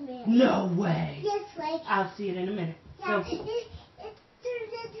Spider-Man. No way. Yes, like. I'll see it in a minute. Yeah, Go. it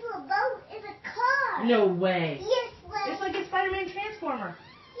turned into a boat in a car. No way. Yes, like. It's like a Spider-Man Transformer.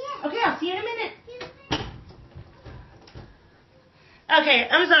 Yeah. Okay, I'll see you in a minute. Okay,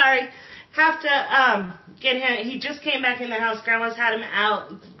 I'm sorry. Have to get him. He just came back in the house. Grandma's had him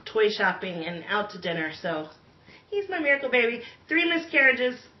out toy shopping and out to dinner. So he's my miracle baby. 3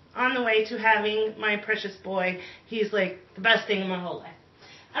 miscarriages on the way to having my precious boy. He's like the best thing in my whole life.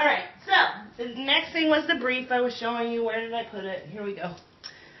 All right, so the next thing was the brief I was showing you. Where did I put it? Here we go.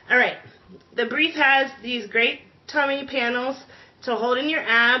 All right, the brief has these great tummy panels to hold in your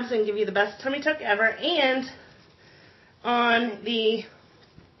abs and give you the best tummy tuck ever. And on the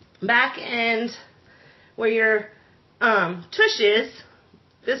back end where your tush is,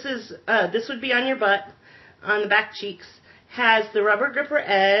 this would be on your butt, on the back cheeks, has the rubber gripper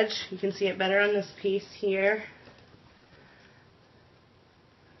edge. You can see it better on this piece here.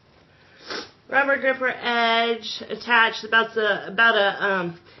 Rubber gripper edge attached, about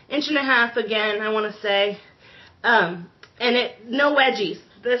a inch and a half again, I want to say, and no wedgies.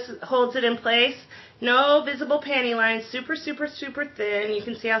 This holds it in place. No visible panty lines. Super, super, super thin. You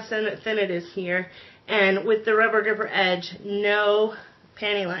can see how thin it is here. And with the rubber gripper edge, no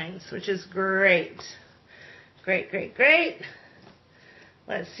panty lines, which is great. Great, great, great.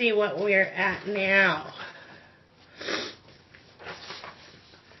 Let's see what we're at now.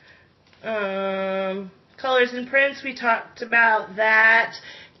 Colors and prints, we talked about that.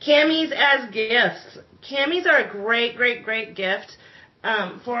 Camis as gifts. Camis are a great, great, great gift.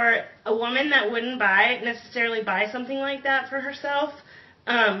 For a woman that wouldn't necessarily buy something like that for herself.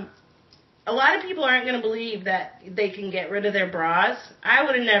 A lot of people aren't going to believe that they can get rid of their bras. I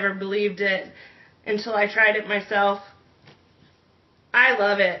would have never believed it until I tried it myself. I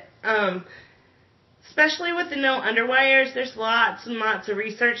love it. Especially with the no underwires, there's lots and lots of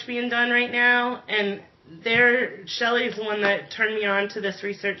research being done right now, and Shelly is the one that turned me on to this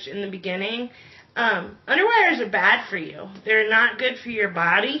research in the beginning. Underwires are bad for you. They're not good for your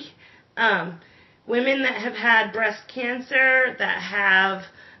body. Women that have had breast cancer, that have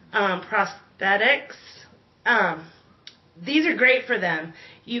prosthetics, these are great for them.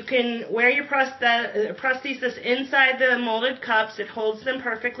 You can wear your prosthesis inside the molded cups. It holds them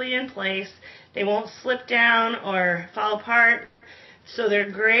perfectly in place. They won't slip down or fall apart. So they're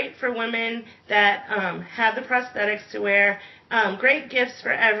great for women that have the prosthetics to wear. Great gifts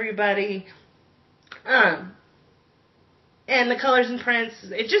for everybody. And the colors and prints,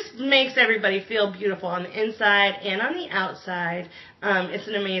 it just makes everybody feel beautiful on the inside and on the outside. It's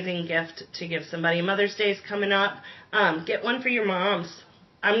an amazing gift to give somebody. Mother's Day is coming up. Get one for your moms.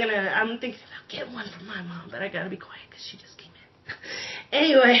 I'm thinking about getting one for my mom, but I gotta be quiet because she just came in.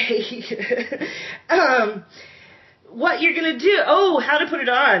 Anyway, what you're gonna do, how to put it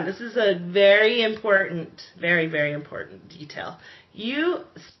on. This is a very important, very, very important detail. You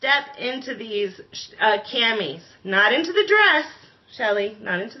step into these camis, not into the dress, Shelly,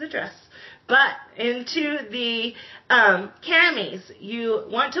 not into the dress, but into the camis. You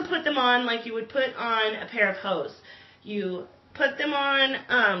want to put them on like you would put on a pair of hose. You put them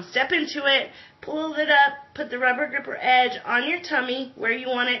on, step into it, pull it up, put the rubber gripper edge on your tummy where you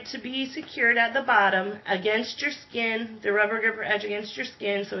want it to be secured at the bottom against your skin, the rubber gripper edge against your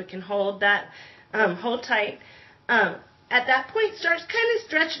skin so it can hold that, hold tight. At that point, start kind of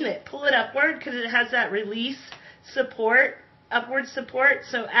stretching it. Pull it upward because it has that release support upward support.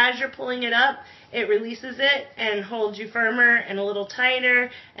 So as you're pulling it up, it releases it and holds you firmer and a little tighter.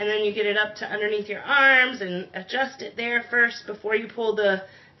 And then you get it up to underneath your arms and adjust it there first before you pull the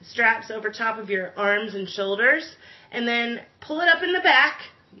straps over top of your arms and shoulders. And then pull it up in the back.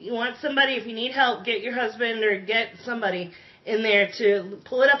 You want somebody, if you need help, get your husband or get somebody in there to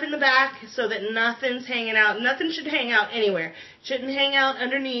pull it up in the back so that nothing's hanging out. Nothing should hang out anywhere. Shouldn't hang out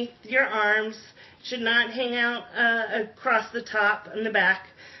underneath your arms. Should not hang out across the top and the back.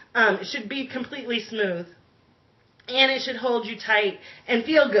 It should be completely smooth. And it should hold you tight and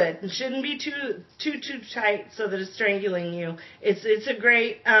feel good. It shouldn't be too tight so that it's strangling you. It's a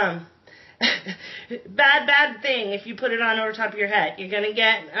great bad thing if you put it on over top of your head. You're going to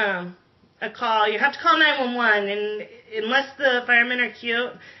get a call. You have to call 911, and unless the firemen are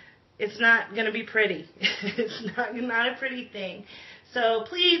cute, it's not going to be pretty. It's not a pretty thing. So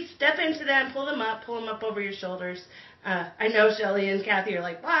please step into them, pull them up over your shoulders. I know Shelly and Kathy are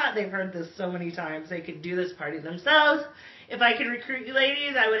like, wow, they've heard this so many times. They could do this party themselves. If I could recruit you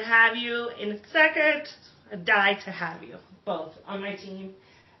ladies, I would have you in a second. I'd die to have you both on my team.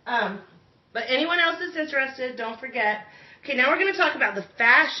 But anyone else that's interested, don't forget. Okay, now we're going to talk about the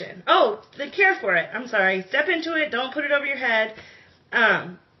fashion. Oh, the care for it. I'm sorry. Step into it. Don't put it over your head.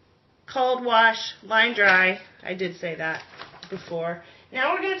 Cold wash, line dry. I did say that before.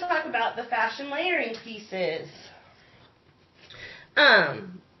 Now we're going to talk about the fashion layering pieces.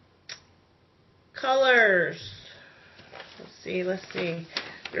 Colors. Let's see.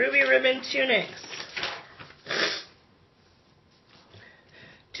 Ruby ribbon tunics.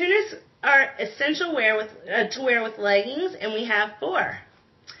 Tunics are essential to wear with leggings, and we have 4.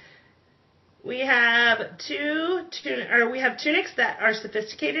 We have tunics that are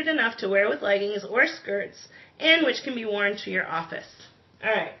sophisticated enough to wear with leggings or skirts, and which can be worn to your office.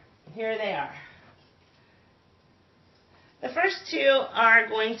 All right, here they are. The first 2 are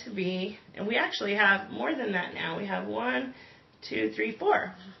going to be, and we actually have more than that now. We have 1, 2, 3,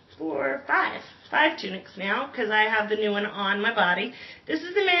 4, 5 tunics now, because I have the new one on my body. This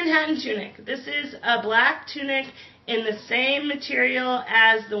is the Manhattan tunic. This is a black tunic in the same material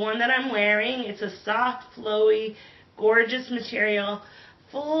as the one that I'm wearing. It's a soft, flowy, gorgeous material.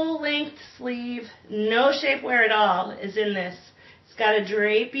 Full-length sleeve, no shapewear at all is in this. It's got a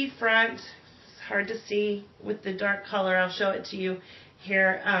drapey front. It's hard to see with the dark color. I'll show it to you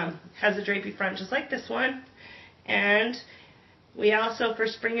here. Has a drapey front just like this one. And we also, for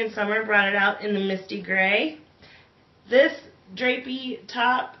spring and summer, brought it out in the misty gray. This drapey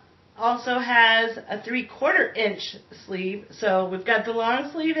top also has a 3/4 inch sleeve. So we've got the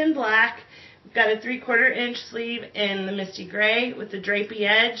long sleeve in black. We've got a 3/4 inch sleeve in the misty gray with the drapey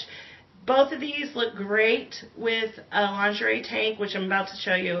edge. Both of these look great with a lingerie tank, which I'm about to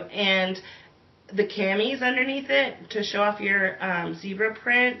show you, and the camis underneath it to show off your zebra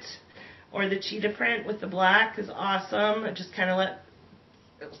print or the cheetah print with the black is awesome. I just kind of let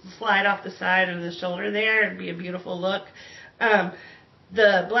it slide off the side of the shoulder there. It'd be a beautiful look.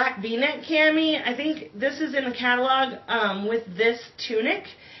 The black V-neck cami, I think this is in the catalog with this tunic.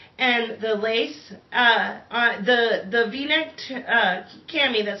 And the lace, the V-neck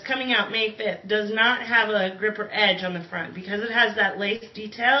cami that's coming out May 5th does not have a gripper edge on the front because it has that lace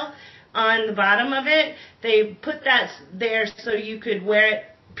detail on the bottom of it. They put that there so you could wear it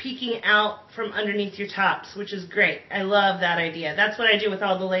peeking out from underneath your tops, which is great. I love that idea. That's what I do with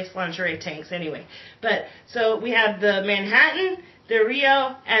all the lace lingerie tanks anyway. But so we have the Manhattan, the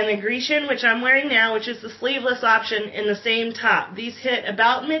Rio, and the Grecian, which I'm wearing now, which is the sleeveless option in the same top. These hit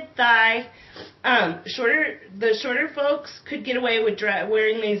about mid-thigh. The shorter folks could get away with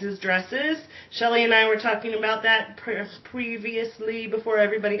wearing these as dresses. Shelly and I were talking about that previously before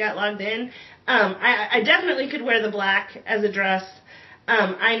everybody got logged in. I definitely could wear the black as a dress.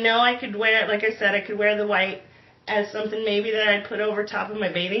 I know I could wear, like I said, I could wear the white as something maybe that I'd put over top of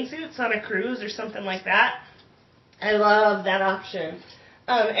my bathing suits on a cruise or something like that. I love that option.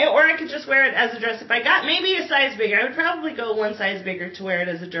 Or I could just wear it as a dress. If I got maybe a size bigger, I would probably go one size bigger to wear it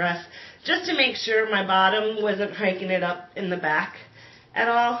as a dress, just to make sure my bottom wasn't hiking it up in the back at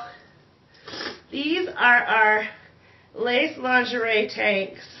all. These are our lace lingerie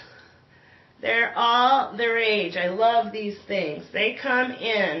tanks. They're all the rage. I love these things. They come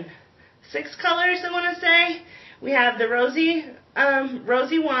in 6 colors, I want to say. We have the rosy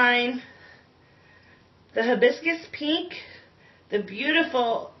wine, the hibiscus pink, the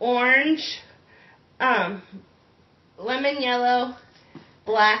beautiful orange, lemon yellow,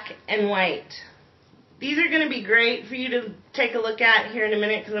 black, and white. These are going to be great for you to take a look at here in a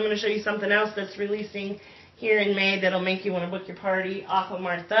minute because I'm going to show you something else that's releasing here in May that'll make you want to book your party off of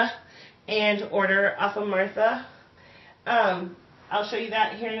Martha and order off of Martha. I'll show you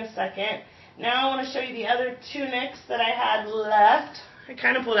that here in a second. Now I want to show you the other tunics that I had left. I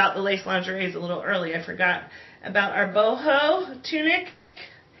kind of pulled out the lace lingeries a little early. I forgot about our boho tunic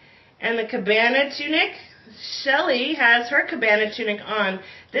and the cabana tunic. Shelly has her cabana tunic on.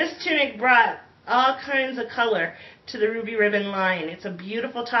 This tunic brought all kinds of color to the Ruby Ribbon line. It's a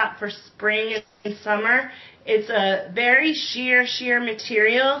beautiful top for spring and summer. It's a very sheer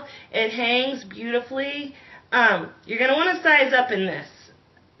material. It hangs beautifully. You're going to want to size up in this.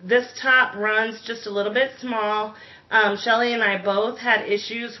 This top runs just a little bit small. Shelly and I both had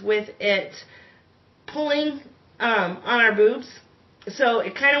issues with it pulling on our boobs. So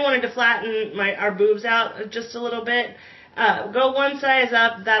it kind of wanted to flatten our boobs out just a little bit. Go one size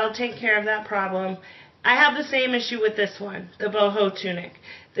up. That'll take care of that problem. I have the same issue with this one, the boho tunic.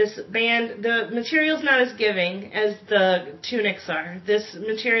 This band, the material's not as giving as the tunics are. This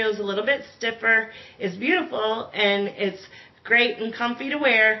material is a little bit stiffer. It's beautiful, and it's great and comfy to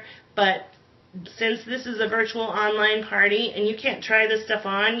wear, but since this is a virtual online party and you can't try this stuff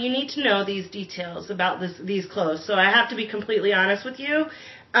on, you need to know these details about these clothes. So I have to be completely honest with you.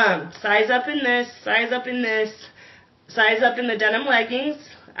 Size up in this, size up in this, size up in the denim leggings,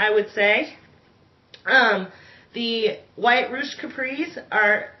 I would say. The white ruche capris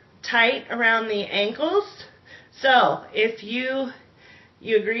are tight around the ankles. So if you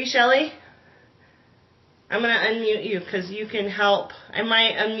agree, Shelly? I'm going to unmute you because you can help. I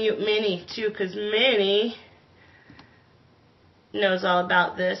might unmute Minnie too because Minnie knows all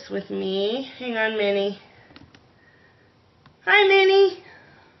about this with me. Hang on, Minnie. Hi, Minnie.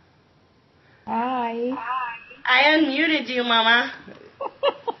 Hi. I unmuted you, Mama.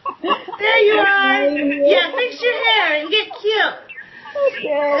 There you are. Yeah, fix your hair and get cute.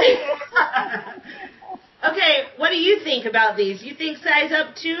 Okay. Okay, what do you think about these? You think size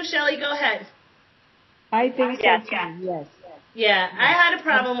up too? Shelly, go ahead. I think so Yes. too, yes. Yeah, I had a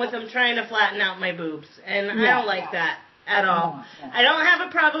problem with them trying to flatten out my boobs, and I don't like that at all. I don't have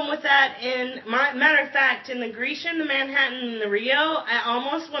a problem with that. Matter of fact, in the Grecian, the Manhattan, and the Rio, I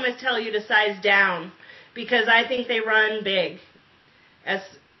almost want to tell you to size down because I think they run big. As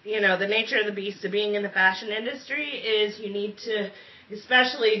you know, the nature of the beast of being in the fashion industry is you need to,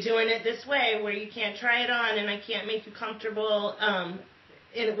 especially doing it this way where you can't try it on and I can't make you comfortable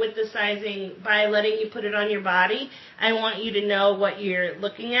with the sizing by letting you put it on your body. I want you to know what you're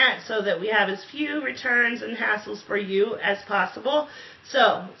looking at so that we have as few returns and hassles for you as possible.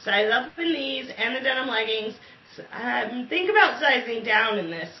 So size up in these and the denim leggings. Think about sizing down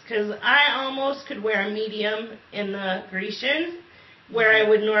in this because I almost could wear a medium in the Grecian where I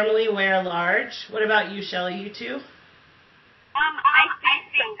would normally wear a large. What about you, Shelly? You too? I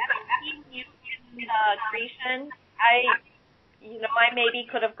think so. I've seen you in the Grecian. I maybe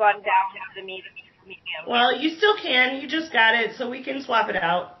could have gone down to the medium. Well, you still can. You just got it, so we can swap it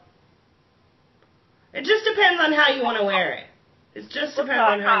out. It just depends on how you want to wear it. It just depends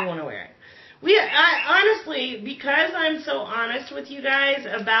on how you want to wear it. Honestly, because I'm so honest with you guys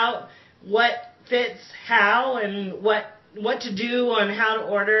about what fits how and what to do and how to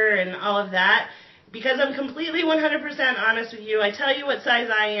order and all of that, because I'm completely 100% honest with you. I tell you what size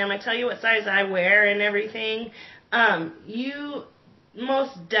I am. I tell you what size I wear and everything. You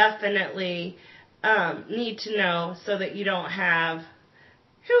most definitely need to know so that you don't have...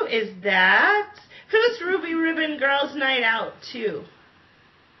 Who is that? Who's Ruby Ribbon Girls Night Out to?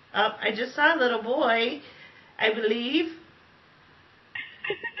 Oh, I just saw a little boy, I believe.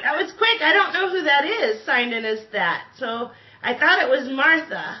 That was quick. I don't know who that is signed in as that. So I thought it was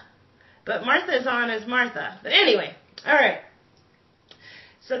Martha. But Martha's on as Martha. But anyway, all right.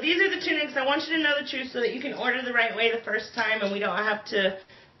 So these are the tunics. I want you to know the truth so that you can order the right way the first time and we don't have to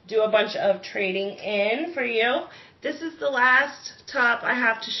do a bunch of trading in for you. This is the last top I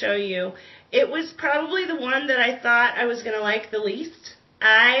have to show you. It was probably the one that I thought I was going to like the least.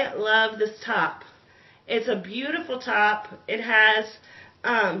 I love this top. It's a beautiful top. It has,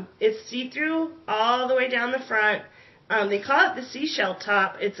 it's see-through all the way down the front. They call it the seashell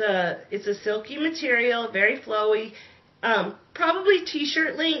top. It's a silky material, very flowy. Probably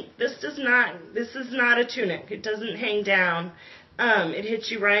t-shirt length. This is not a tunic. It doesn't hang down. It hits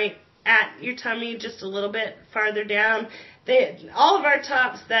you right at your tummy, just a little bit farther down. All of our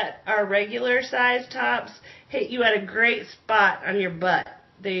tops that are regular size tops hit you at a great spot on your butt.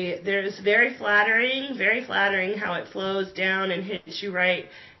 There's very flattering how it flows down and hits you right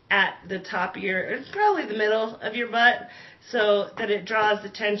at the top of it's probably the middle of your butt, so that it draws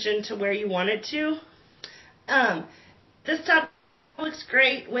attention to where you want it to. This top looks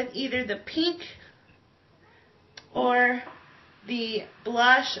great with either the pink or the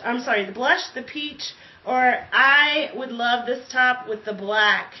blush, the peach, or I would love this top with the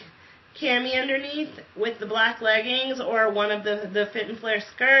black cami underneath with the black leggings, or one of the fit and flare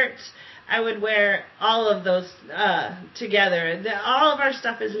skirts. I would wear all of those together. All of our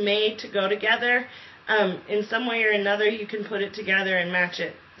stuff is made to go together. In some way or another, you can put it together and match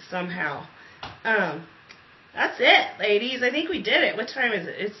it somehow. That's it, ladies. I think we did it. What time is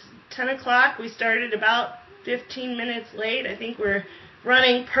it? It's 10 o'clock. We started about 15 minutes late. I think we're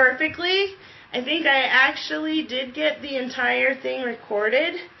running perfectly. I think I actually did get the entire thing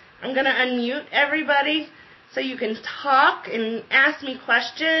recorded. I'm going to unmute everybody so you can talk and ask me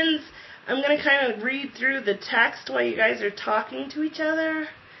questions. I'm going to kind of read through the text while you guys are talking to each other.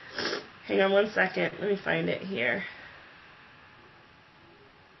 Hang on one second. Let me find it here.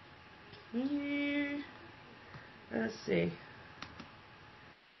 Let's see.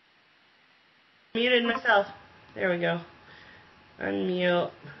 Muted myself. There we go.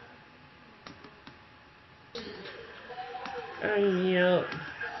 Unmute. Unmute.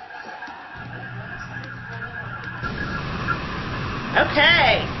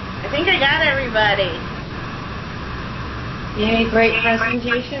 Okay. I think I got everybody. Yay, great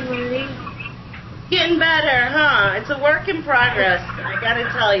presentation, Marie. Getting better, huh? It's a work in progress, I gotta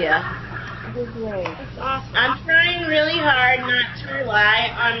tell you. Great. That's awesome. I'm trying really hard not to rely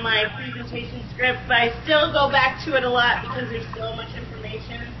on my presentation script, but I still go back to it a lot because there's so much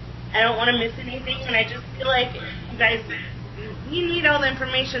information. I don't want to miss anything, and I just feel like you guys, you need all the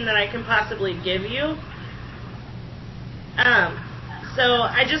information that I can possibly give you. So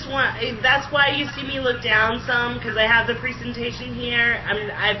I just want, that's why you see me look down some, because I have the presentation here.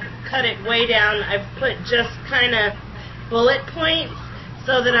 I've cut it way down. I've put just kind of bullet points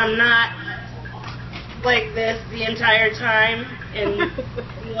so that I'm not like this the entire time and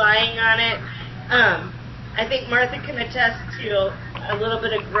relying on it. I think Martha can attest to a little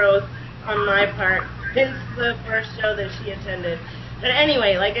bit of growth on my part since the first show that she attended. But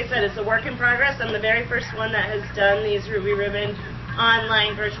anyway, like I said, it's a work in progress. I'm the very first one that has done these Ruby Ribbon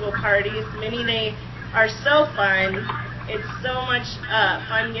online virtual parties. Many, they are so fun. It's so much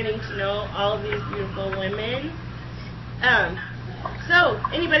fun getting to know all of these beautiful women. So,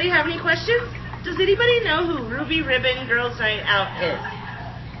 anybody have any questions? Does anybody know who Ruby Ribbon Girls Night Out is?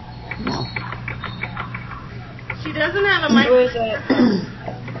 No. She doesn't have a Who microphone. is it?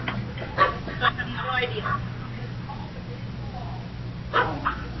 I have no idea.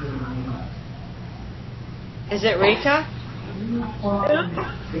 Is it Rika?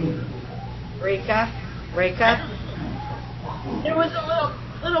 Rika? There was a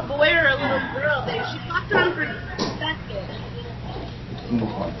little boy or a little girl. She popped on for a second.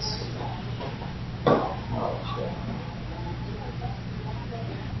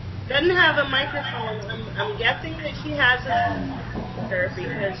 Doesn't have a microphone. I'm guessing that she has a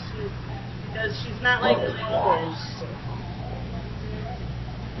speaker because she's not like the others.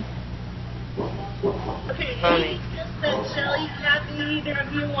 Okay, anything else that Shelly, Kathy, either of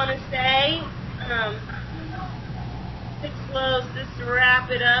you want to say? To close this, to wrap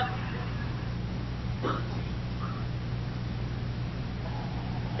it up.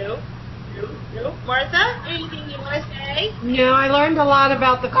 Nope. Martha, anything you want to say? No, I learned a lot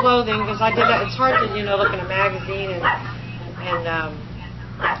about the clothing because I did that. It's hard to, look in a magazine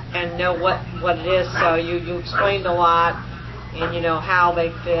and know what it is. So you explained a lot, and how they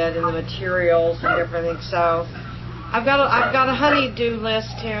fit and the materials and everything. So I've got a honey-do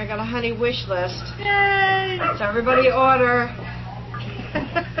list here. I got a honey wish list. Yay! So everybody order.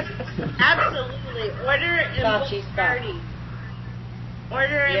 Absolutely, order and book parties.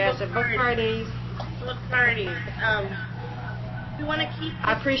 Order and book parties. Book parties. We want to keep.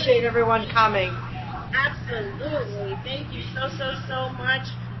 I appreciate everyone coming. Absolutely. Thank you so much.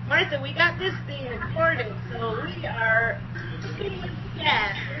 Martha, we got this thing recorded, so we are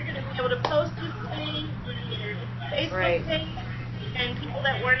yeah, we're going to be able to post this thing on your Facebook page, and people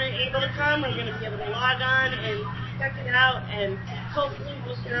that weren't able to come are going to be able to log on and check it out, and hopefully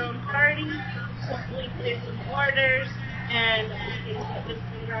book their own party, hopefully place some orders, and we can get this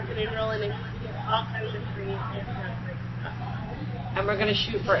thing rocking and rolling and get all kinds of free and great stuff. And we're going to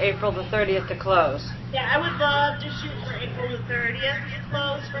shoot for April the 30th to close. Yeah, I would love to shoot for April the 30th to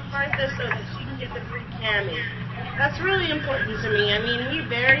close for Martha so that she can get the free cami. That's really important to me. I mean, we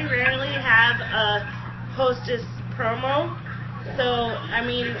very rarely have a hostess promo. So, I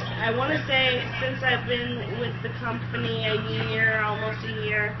mean, I want to say since I've been with the company almost a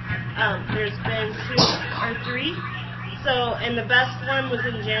year, there's been 2 or 3. So, and the best one was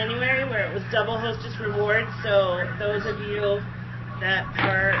in January where it was double hostess rewards. So, those of you that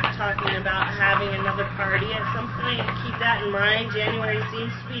are talking about having another party at some point. Keep that in mind. January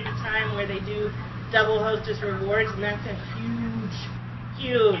seems to be the time where they do double hostess rewards, and that's a huge,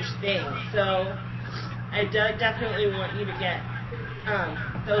 huge thing. So I definitely want you to get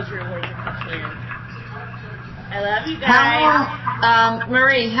those rewards if you can. I love you guys.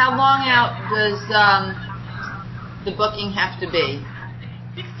 Marie, how long out does the booking have to be?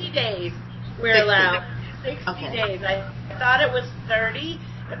 60 days we're 60. allowed. 60 Okay. days. I thought it was 30.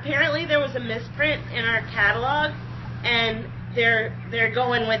 Apparently there was a misprint in our catalog, and they're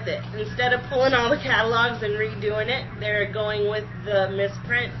going with it. Instead of pulling all the catalogs and redoing it, they're going with the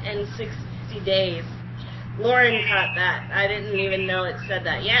misprint and 60 days. Lauren caught that. I didn't even know it said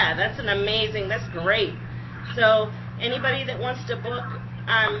that. Yeah, that's great. So anybody that wants to book,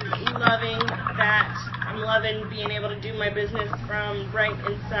 I'm loving that. I'm loving being able to do my business from right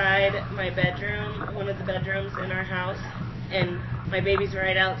inside my bedroom, one of the bedrooms in our house, and my baby's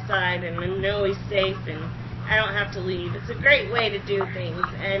right outside, and I know he's safe, and I don't have to leave. It's a great way to do things,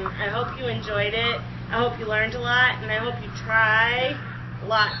 and I hope you enjoyed it. I hope you learned a lot, and I hope you try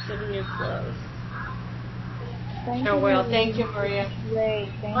lots of new clothes. Thank you, Maria. Great,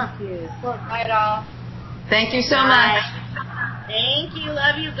 thank you. Bye, all. Thank you so Bye. much. Thank you.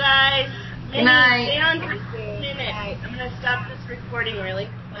 Love you guys. Good night. Stay on for a minute. I'm going to stop this recording really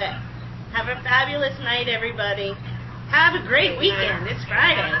quick. Have a fabulous night, everybody. Have a great weekend. It's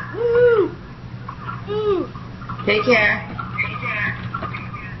Friday. Woo! Woo! Take care.